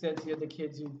Sixth Sense, you had the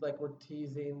kids who like were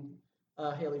teasing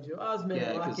Haley Joel Osment,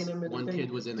 Yeah, locking him in one the thing.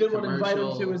 kid was in a Didn't want to invite him to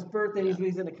commercial. his birthday. Yeah.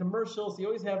 He's in a commercial. So you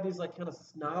always have these like kind of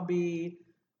snobby,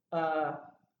 well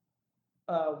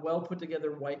put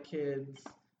together white kids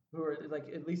who are like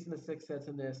at least in the Sixth Sense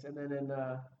in this, and then in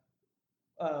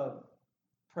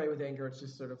Pray with Anger, it's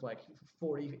just sort of like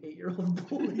 48-year-old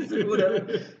bullies or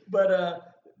whatever. But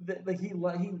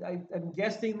I'm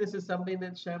guessing this is something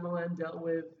that Shyamalan dealt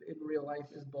with in real life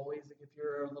as bullies. Like if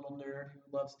you're a little nerd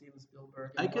who loves Steven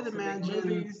Spielberg, and I could wants to make imagine-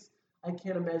 movies. I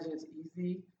can't imagine it's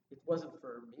easy. It wasn't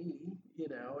for me, you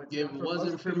know. It's It not for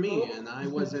wasn't most for me, people. and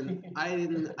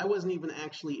I wasn't even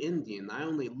actually Indian. I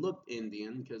only looked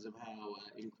Indian because of how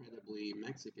incredibly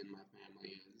Mexican my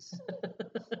family is.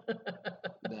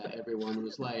 That everyone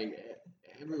was like,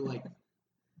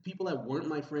 people that weren't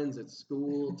my friends at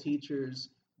school, teachers,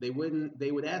 they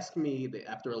would ask me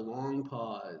after a long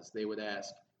pause, they would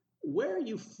ask, "Where are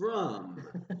you from?"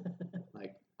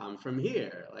 Like, "I'm from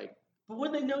here." Like, But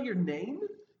when they know your name,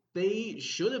 they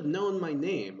should have known my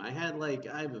name. I have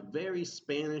a very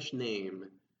Spanish name,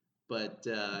 but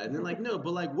and they're like, "No,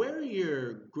 but like, where are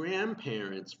your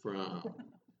grandparents from?"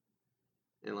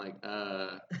 And like,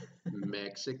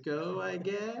 Mexico, I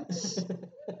guess.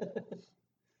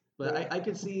 But I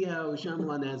could see how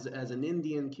Shyamalan, as an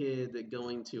Indian kid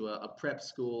going to a prep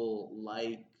school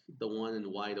like the one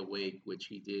in Wide Awake, which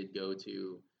he did go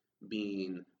to,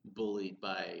 being bullied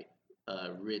by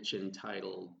rich,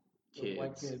 entitled kids.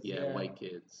 White kids, Yeah, white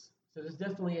kids. So there's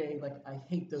definitely a like I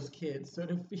hate those kids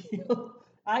sort of feel.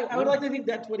 I would like to think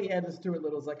that's what he had to Stuart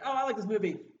Little. It's like, oh, I like this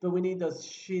movie, but we need those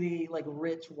shitty like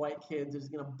rich white kids who's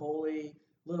gonna bully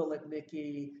little like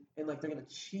Mickey, and like they're gonna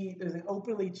cheat. There's an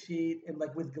openly cheat and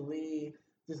like with glee,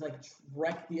 just like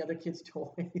wreck the other kids'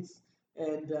 toys,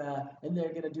 and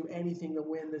they're gonna do anything to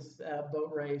win this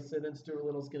boat race. And then Stuart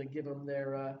Little's gonna give them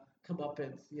their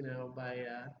comeuppance, you know, by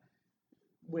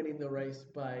winning the race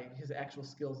by his actual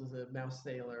skills as a mouse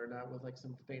sailor, not with like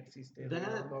some fancy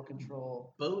state-of-the-art remote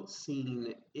control. Boat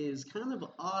scene is kind of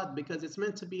odd because it's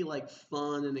meant to be like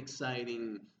fun and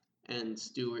exciting, and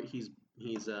Stuart he's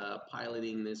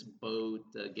piloting this boat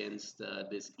against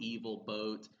this evil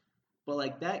boat, but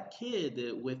like that kid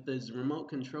with his remote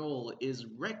control is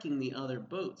wrecking the other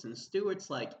boats, and Stuart's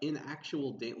like in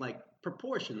actual like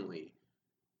proportionally.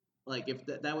 Like if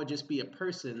that would just be a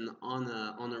person on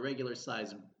a regular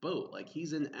sized boat, like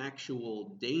he's in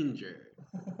actual danger.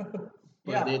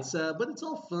 But it's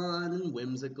all fun and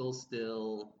whimsical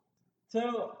still.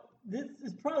 So this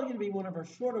is probably going to be one of our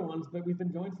shorter ones, but we've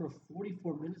been going for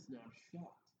 44 minutes now. I'm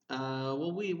shocked.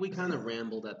 Well, we kind of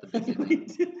rambled at the We beginning.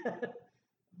 did that.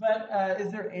 But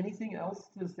is there anything else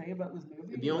to say about this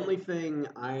movie? The only thing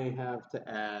I have to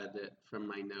add from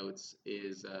my notes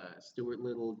is Stuart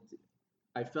Little.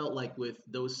 I felt like with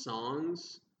those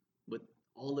songs, with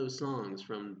all those songs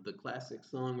from the classic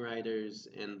songwriters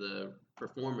and the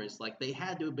performers, like they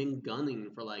had to have been gunning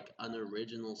for like an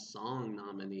original song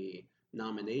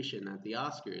nomination at the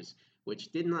Oscars,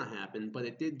 which did not happen, but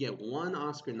it did get one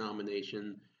Oscar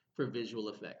nomination for visual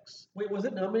effects. Wait, was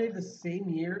it nominated the same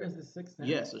year as The Sixth Sense?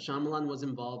 Yeah, so Shyamalan was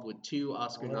involved with two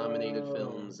Oscar-nominated Whoa.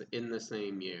 films in the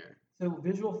same year. So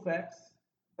visual effects,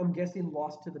 I'm guessing,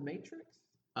 lost to The Matrix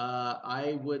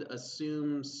I would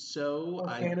assume so. or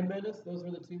Phantom Menace. Those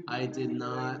were the two. I did really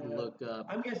not going, look up.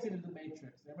 I'm guessing it's The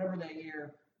Matrix. I remember that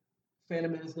year,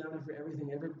 Phantom Menace nominated for everything.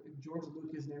 George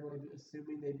Lucas and everybody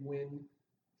assuming they'd win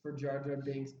for Jar Jar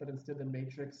Binks, but instead The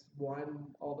Matrix won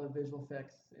all the visual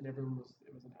effects, and everyone was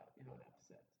an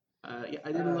upset. Yeah,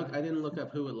 I didn't look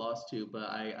up who it lost to, but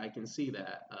I can see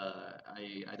that.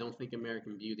 I don't think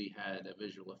American Beauty had a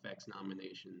visual effects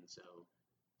nomination, so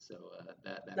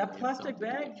that may That have plastic gone to The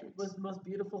bag Matrix. was the most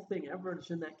beautiful thing ever.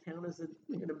 Shouldn't that count as an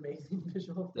amazing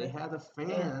visual effect? They had a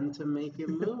fan to make it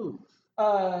move.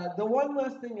 The one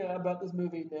last thing about this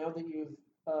movie, now that you've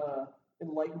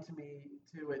enlightened me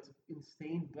to its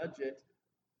insane budget,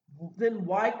 then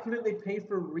why couldn't they pay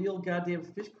for real goddamn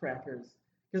fish crackers?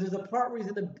 Because there's a part where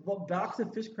he's in a box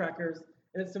of fish crackers,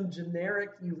 and it's some generic,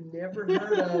 you've never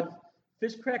heard of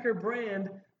fish cracker brand,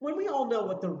 when we all know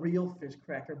what the real fish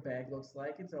cracker bag looks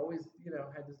like. It's always,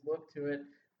 had this look to it.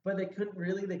 But they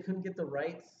couldn't get the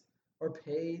rights or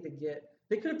pay to get,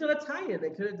 they could have done a tie-in. They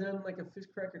could have done like a fish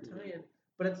cracker tie-in.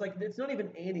 But it's like, it's not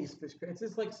even Annie's fish cracker. It's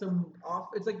just like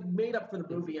it's like made up for the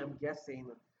movie, I'm guessing,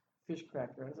 fish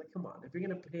cracker. I was like, come on, if you're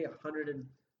going to pay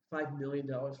 $105 million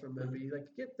for a movie, like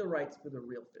get the rights for the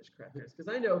real fish crackers.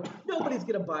 Because I know nobody's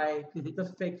going to buy the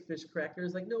fake fish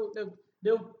crackers. Like, no,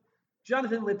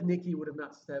 Jonathan Lipnicki would have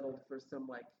not settled for some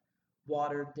like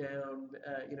watered down,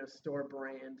 store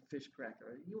brand fish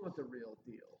cracker. You want the real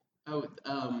deal. Oh,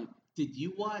 did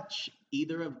you watch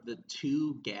either of the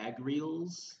two gag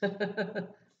reels?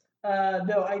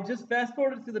 No, I just fast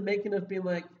forwarded through the making of, being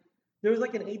like, there was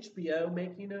like an HBO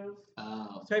making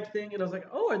of type thing, and I was like,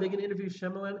 oh, are they going to interview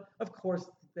Shyamalan? Of course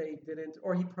they didn't,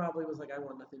 or he probably was like, I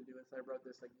want nothing to do with it. I wrote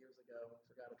this like years ago and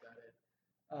forgot about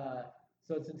it.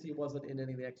 So since he wasn't in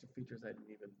any of the extra features, I didn't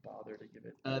even bother to give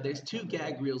it. There's two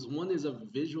gag reels. One is a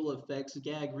visual effects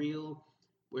gag reel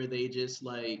where they just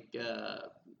like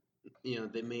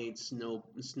they made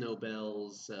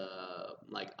Snowbell's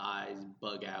like eyes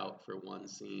bug out for one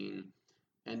scene,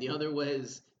 and the other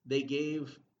was they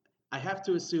gave. I have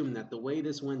to assume that the way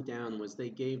this went down was they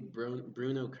gave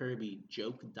Bruno Kirby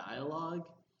joke dialogue.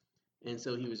 And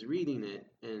so he was reading it,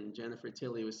 and Jennifer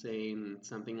Tilly was saying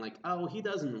something like, oh, he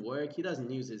doesn't work. He doesn't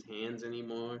use his hands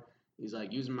anymore. He's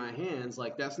like, using my hands.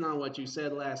 Like, that's not what you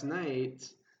said last night.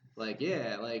 Like,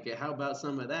 yeah, like, how about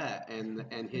some of that? And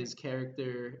his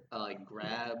character, like,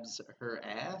 grabs her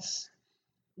ass.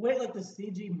 Wait, like the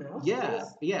CG mouse?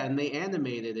 Yeah, and they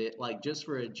animated it, like, just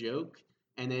for a joke.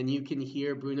 And then you can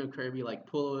hear Bruno Kirby, like,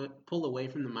 pull away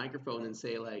from the microphone and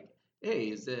say, like, hey,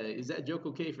 is that joke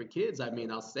okay for kids? I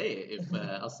mean, I'll say it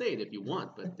if you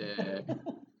want, but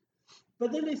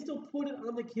but then they still put it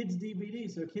on the kids' DVD,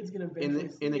 so kids can eventually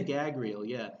in a gag reel,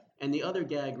 yeah. And the other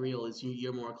gag reel is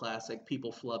your more classic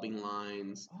people flubbing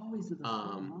lines. Always with the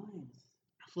lines.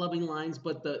 Flubbing lines,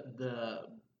 but the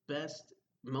best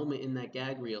moment in that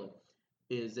gag reel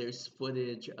is there's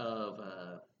footage of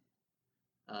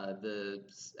the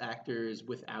actors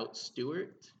without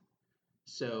Stuart.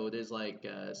 So there's like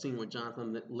a scene where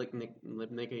Jonathan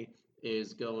Lipnicki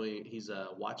is he's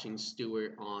watching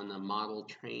Stuart on a model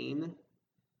train.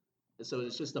 So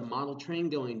it's just a model train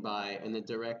going by, and the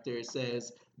director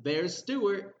says, there's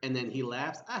Stuart, and then he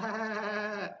laughs,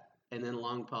 ah, and then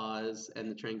long pause,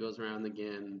 and the train goes around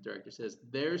again. The director says,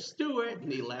 there's Stuart,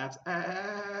 and he laughs,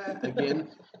 ah, again.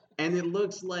 And it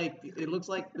looks like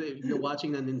you're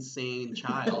watching an insane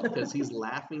child because he's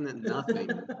laughing at nothing.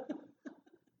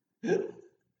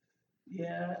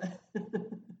 Yeah.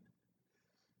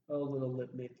 Oh, little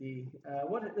Lipnicki.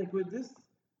 What, like, with this?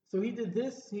 So he did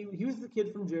this. He was the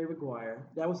kid from Jerry Maguire.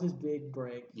 That was his big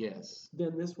break. Yes.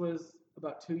 Then this was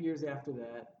about 2 years after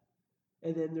that.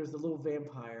 And then there's the little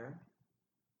vampire.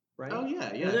 Right? Oh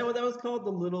yeah, yeah. Was that what that was called?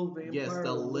 The little vampire. Yes,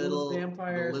 the little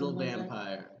vampire. The little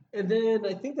vampire. And then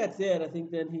I think that's it. I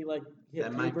think then he like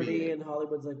hit puberty, and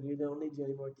Hollywood's like, we don't need you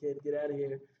anymore, kid. Get out of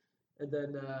here. And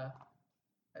then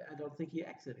I don't think he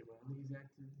acts anymore. He's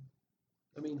acting.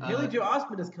 I mean, Haley Joel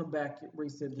Osment has come back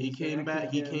recently. He came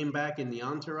back. He came back in the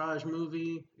Entourage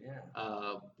movie.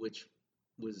 Yeah. Which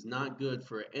was not good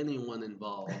for anyone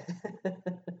involved.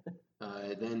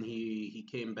 Then he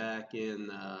came back in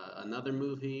another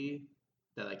movie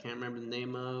that I can't remember the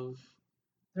name of.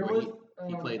 There was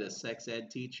He played a sex ed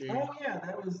teacher. Oh yeah,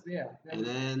 that was And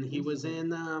then he was in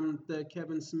the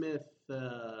Kevin Smith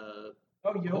Yoga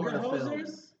horror film.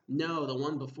 Hosers? No, the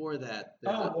one before that. The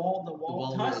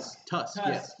Wall Tusk.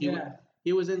 Yes, yeah.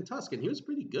 he was in Tusk, and he was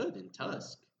pretty good in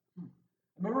Tusk. I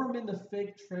remember him in the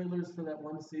fake trailers for that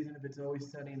one season of It's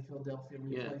Always Sunny in Philadelphia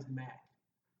when he plays Mac.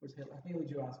 Which Haley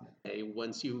Joel Osment. Hey,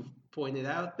 once you've pointed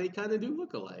out, they kind of do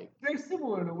look alike. Very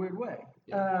similar in a weird way.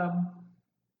 Yeah.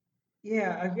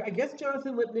 I guess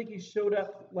Jonathan Lipnicki showed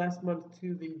up last month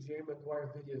to the Jerry Maguire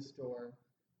video store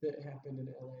that happened in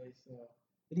LA.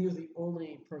 And he was the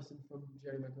only person from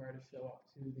Jerry Maguire to show up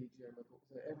to the Jerry Maguire.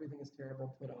 So Everything is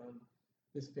Terrible put on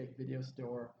this fake video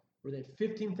store where they had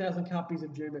 15,000 copies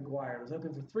of Jerry Maguire. It was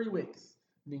open for 3 weeks.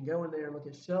 And you can go in there and look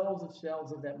at shelves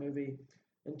of that movie.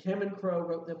 And Cameron Crowe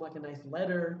wrote them like a nice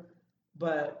letter,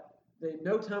 but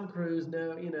no Tom Cruise,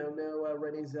 no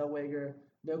Renee Zellweger,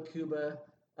 no Cuba,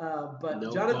 but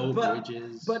Jonathan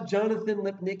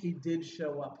Lipnicki did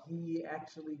show up. He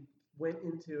actually went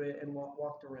into it and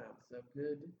walked around. So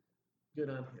good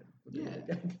on him. Yeah.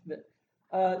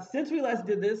 Since we last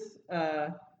did this,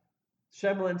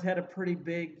 Shyamalan's had a pretty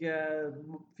big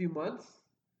few months.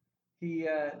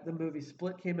 The movie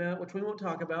Split came out, which we won't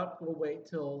talk about. We'll wait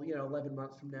till 11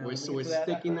 months from now. We're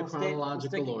sticking the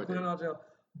chronological order.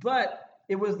 But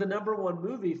it was the #1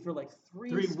 movie for like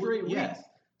three straight weeks. Yeah.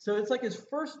 So it's like his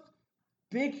first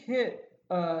big hit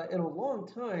in a long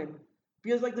time.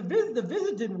 Because like the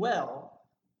visit did well,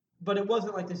 but it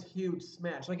wasn't like this huge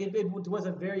smash. Like it was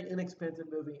a very inexpensive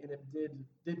movie, and it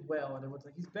did well. And everyone's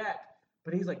like, he's back,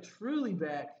 but he's like truly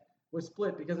back with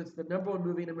Split because it's the #1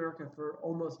 movie in America for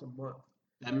almost a month.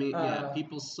 I mean,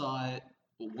 people saw it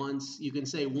once. You can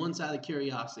say once out of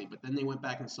curiosity, but then they went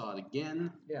back and saw it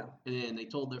again. Yeah. And then they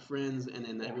told their friends, and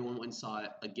then everyone went and saw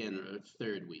it again a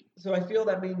third week. So I feel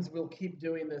that means we'll keep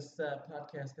doing this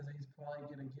podcast because he's probably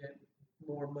going to get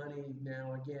more money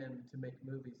now again to make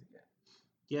movies again.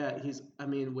 Yeah,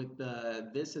 with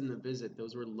this and The Visit,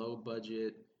 those were low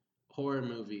budget horror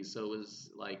movies, so it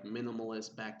was like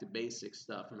minimalist, back to basic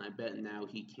stuff, and I bet now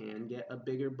he can get a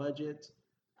bigger budget.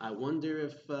 I wonder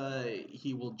if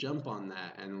he will jump on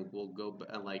that and we'll go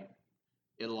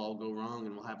it'll all go wrong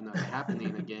and we'll have another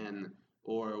Happening again,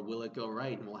 or will it go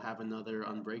right and we'll have another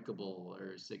Unbreakable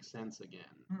or Sixth Sense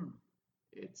again.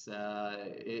 It's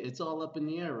all up in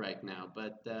the air right now,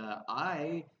 but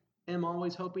I am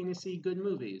always hoping to see good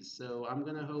movies, so I'm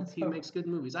going to hope he makes good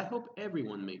movies. I hope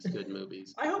everyone makes good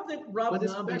movies. I hope that Rob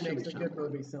Zombie makes a good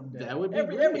movie someday. That would be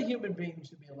every human being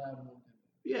should be allowed to make a movie.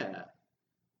 Yeah.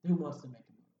 Who wants to make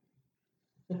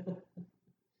a movie?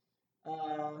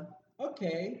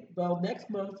 Okay, well, next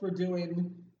month we're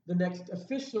doing the next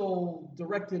official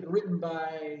directed, written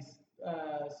by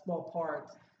small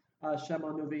part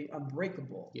Shyamalan movie,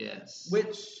 Unbreakable. Yes.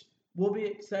 Which will be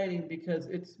exciting because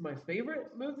it's my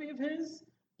favorite movie of his,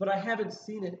 but I haven't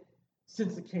seen it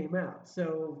since it came out.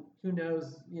 So who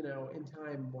knows, in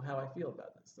time how I feel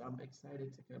about this. So I'm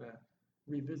excited to kind of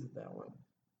revisit that one.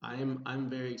 I'm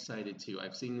very excited too.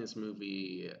 I've seen this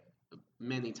movie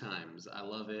many times. I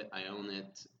love it. I own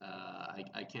it.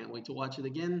 I can't wait to watch it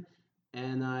again,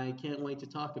 and I can't wait to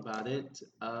talk about it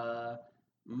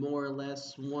more or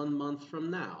less 1 month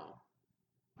from now.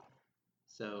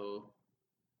 So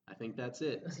I think that's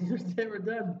it. We're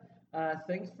done.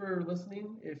 Thanks for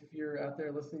listening. If you're out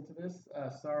there listening to this,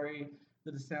 sorry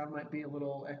that the sound might be a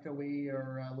little echoey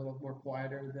or a little more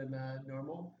quieter than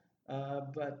normal.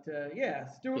 But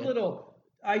Stuart Little.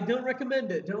 I don't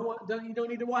recommend it. You don't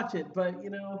need to watch it. But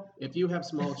if you have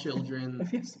small children,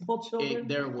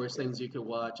 there are worse things you could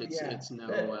watch. It's no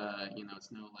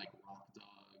like Rock Dog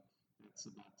that's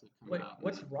about to come out.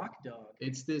 What's Rock Dog?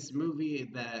 It's this movie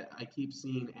that I keep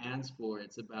seeing ads for.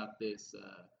 It's about this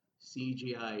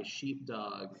CGI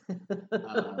sheepdog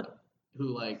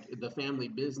who the family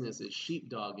business is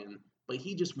sheepdogging, but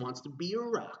he just wants to be a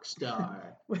rock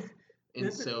star.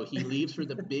 And so he leaves for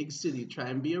the big city to try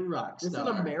and be a rock star. This is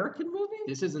an American movie?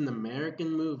 This is an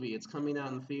American movie. It's coming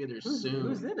out in theaters soon.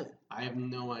 Who's in it? I have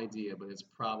no idea, but it's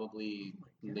probably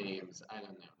names. I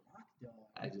don't know.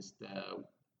 I just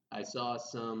I saw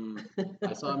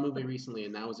a movie recently,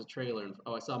 and that was a trailer.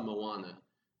 I saw Moana,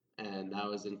 and that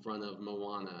was in front of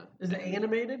Moana. Is it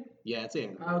animated? Yeah, it's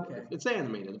animated. Okay. It's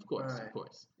animated, of course, right. Of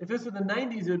course. If this was the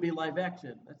 90s, it would be live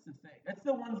action. That's the thing. That's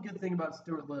the one good thing about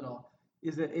Stuart Little,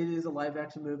 is that it is a live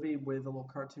action movie with a little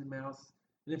cartoon mouse.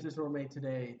 And if this were made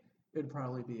today, it would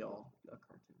probably be all a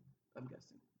cartoon, I'm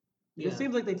guessing. Yeah. It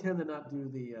seems like they tend to not do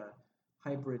the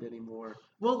hybrid anymore.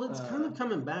 Well, it's kind of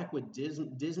coming back with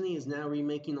Disney. Disney is now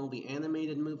remaking all the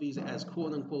animated movies as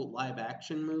quote-unquote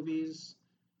live-action movies,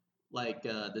 like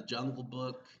The Jungle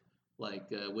Book,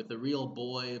 with the real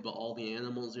boy, but all the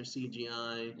animals are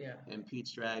CGI. Yeah. And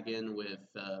Pete's Dragon with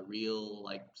real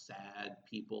sad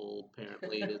people.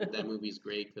 Apparently, that movie's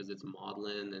great because it's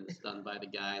maudlin and it's done by the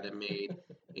guy that made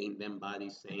Ain't Them Body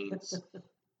Saints.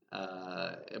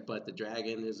 But the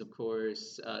dragon is, of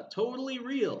course, totally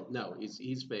real. No,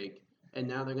 he's fake. And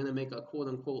now they're gonna make a quote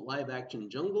unquote live action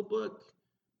Jungle Book,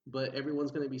 but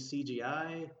everyone's gonna be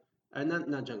CGI.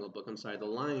 Not Jungle Book. I'm sorry, The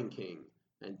Lion King.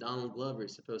 And Donald Glover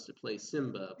is supposed to play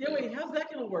Simba. Yeah, wait, how's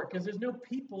that going to work? Because there's no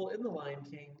people in The Lion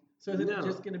King. So is it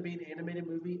just going to be an animated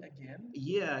movie again?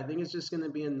 Yeah, I think it's just going to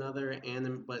be another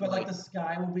but like the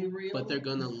sky will be real. But they're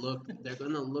gonna look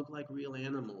like real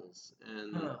animals.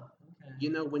 And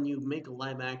okay. When you make a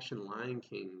live action Lion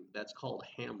King, that's called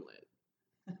Hamlet.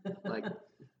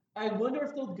 I wonder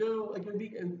if they'll go it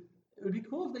would be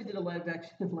cool if they did a live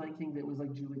action Lion King that was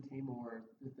like Julie Taymor,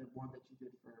 the one that you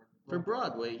did for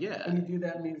Broadway, yeah. And you do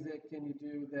that music and you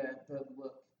do that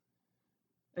look.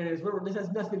 Anyways, this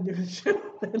has nothing to do with the show.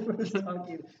 We're just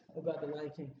talking about the Lion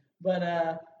King. But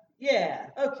yeah,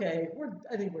 okay,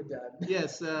 I think we're done.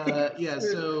 Yes, yeah.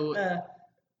 So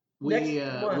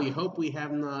we hope we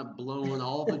have not blown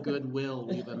all the goodwill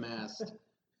we've amassed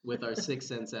with our Sixth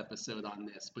Sense episode on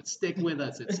this, but stick with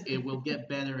us. It will get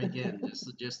better again,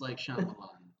 just like Shyamalan.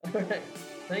 All right.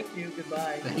 Thank you.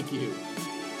 Goodbye. Thank you.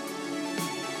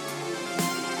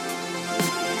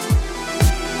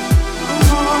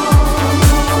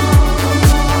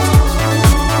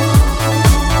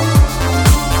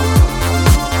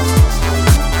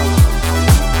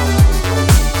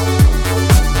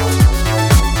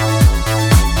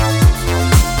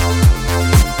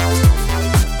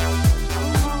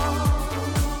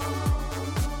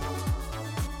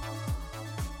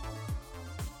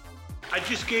 I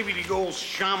just gave you the old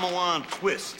Shyamalan twist.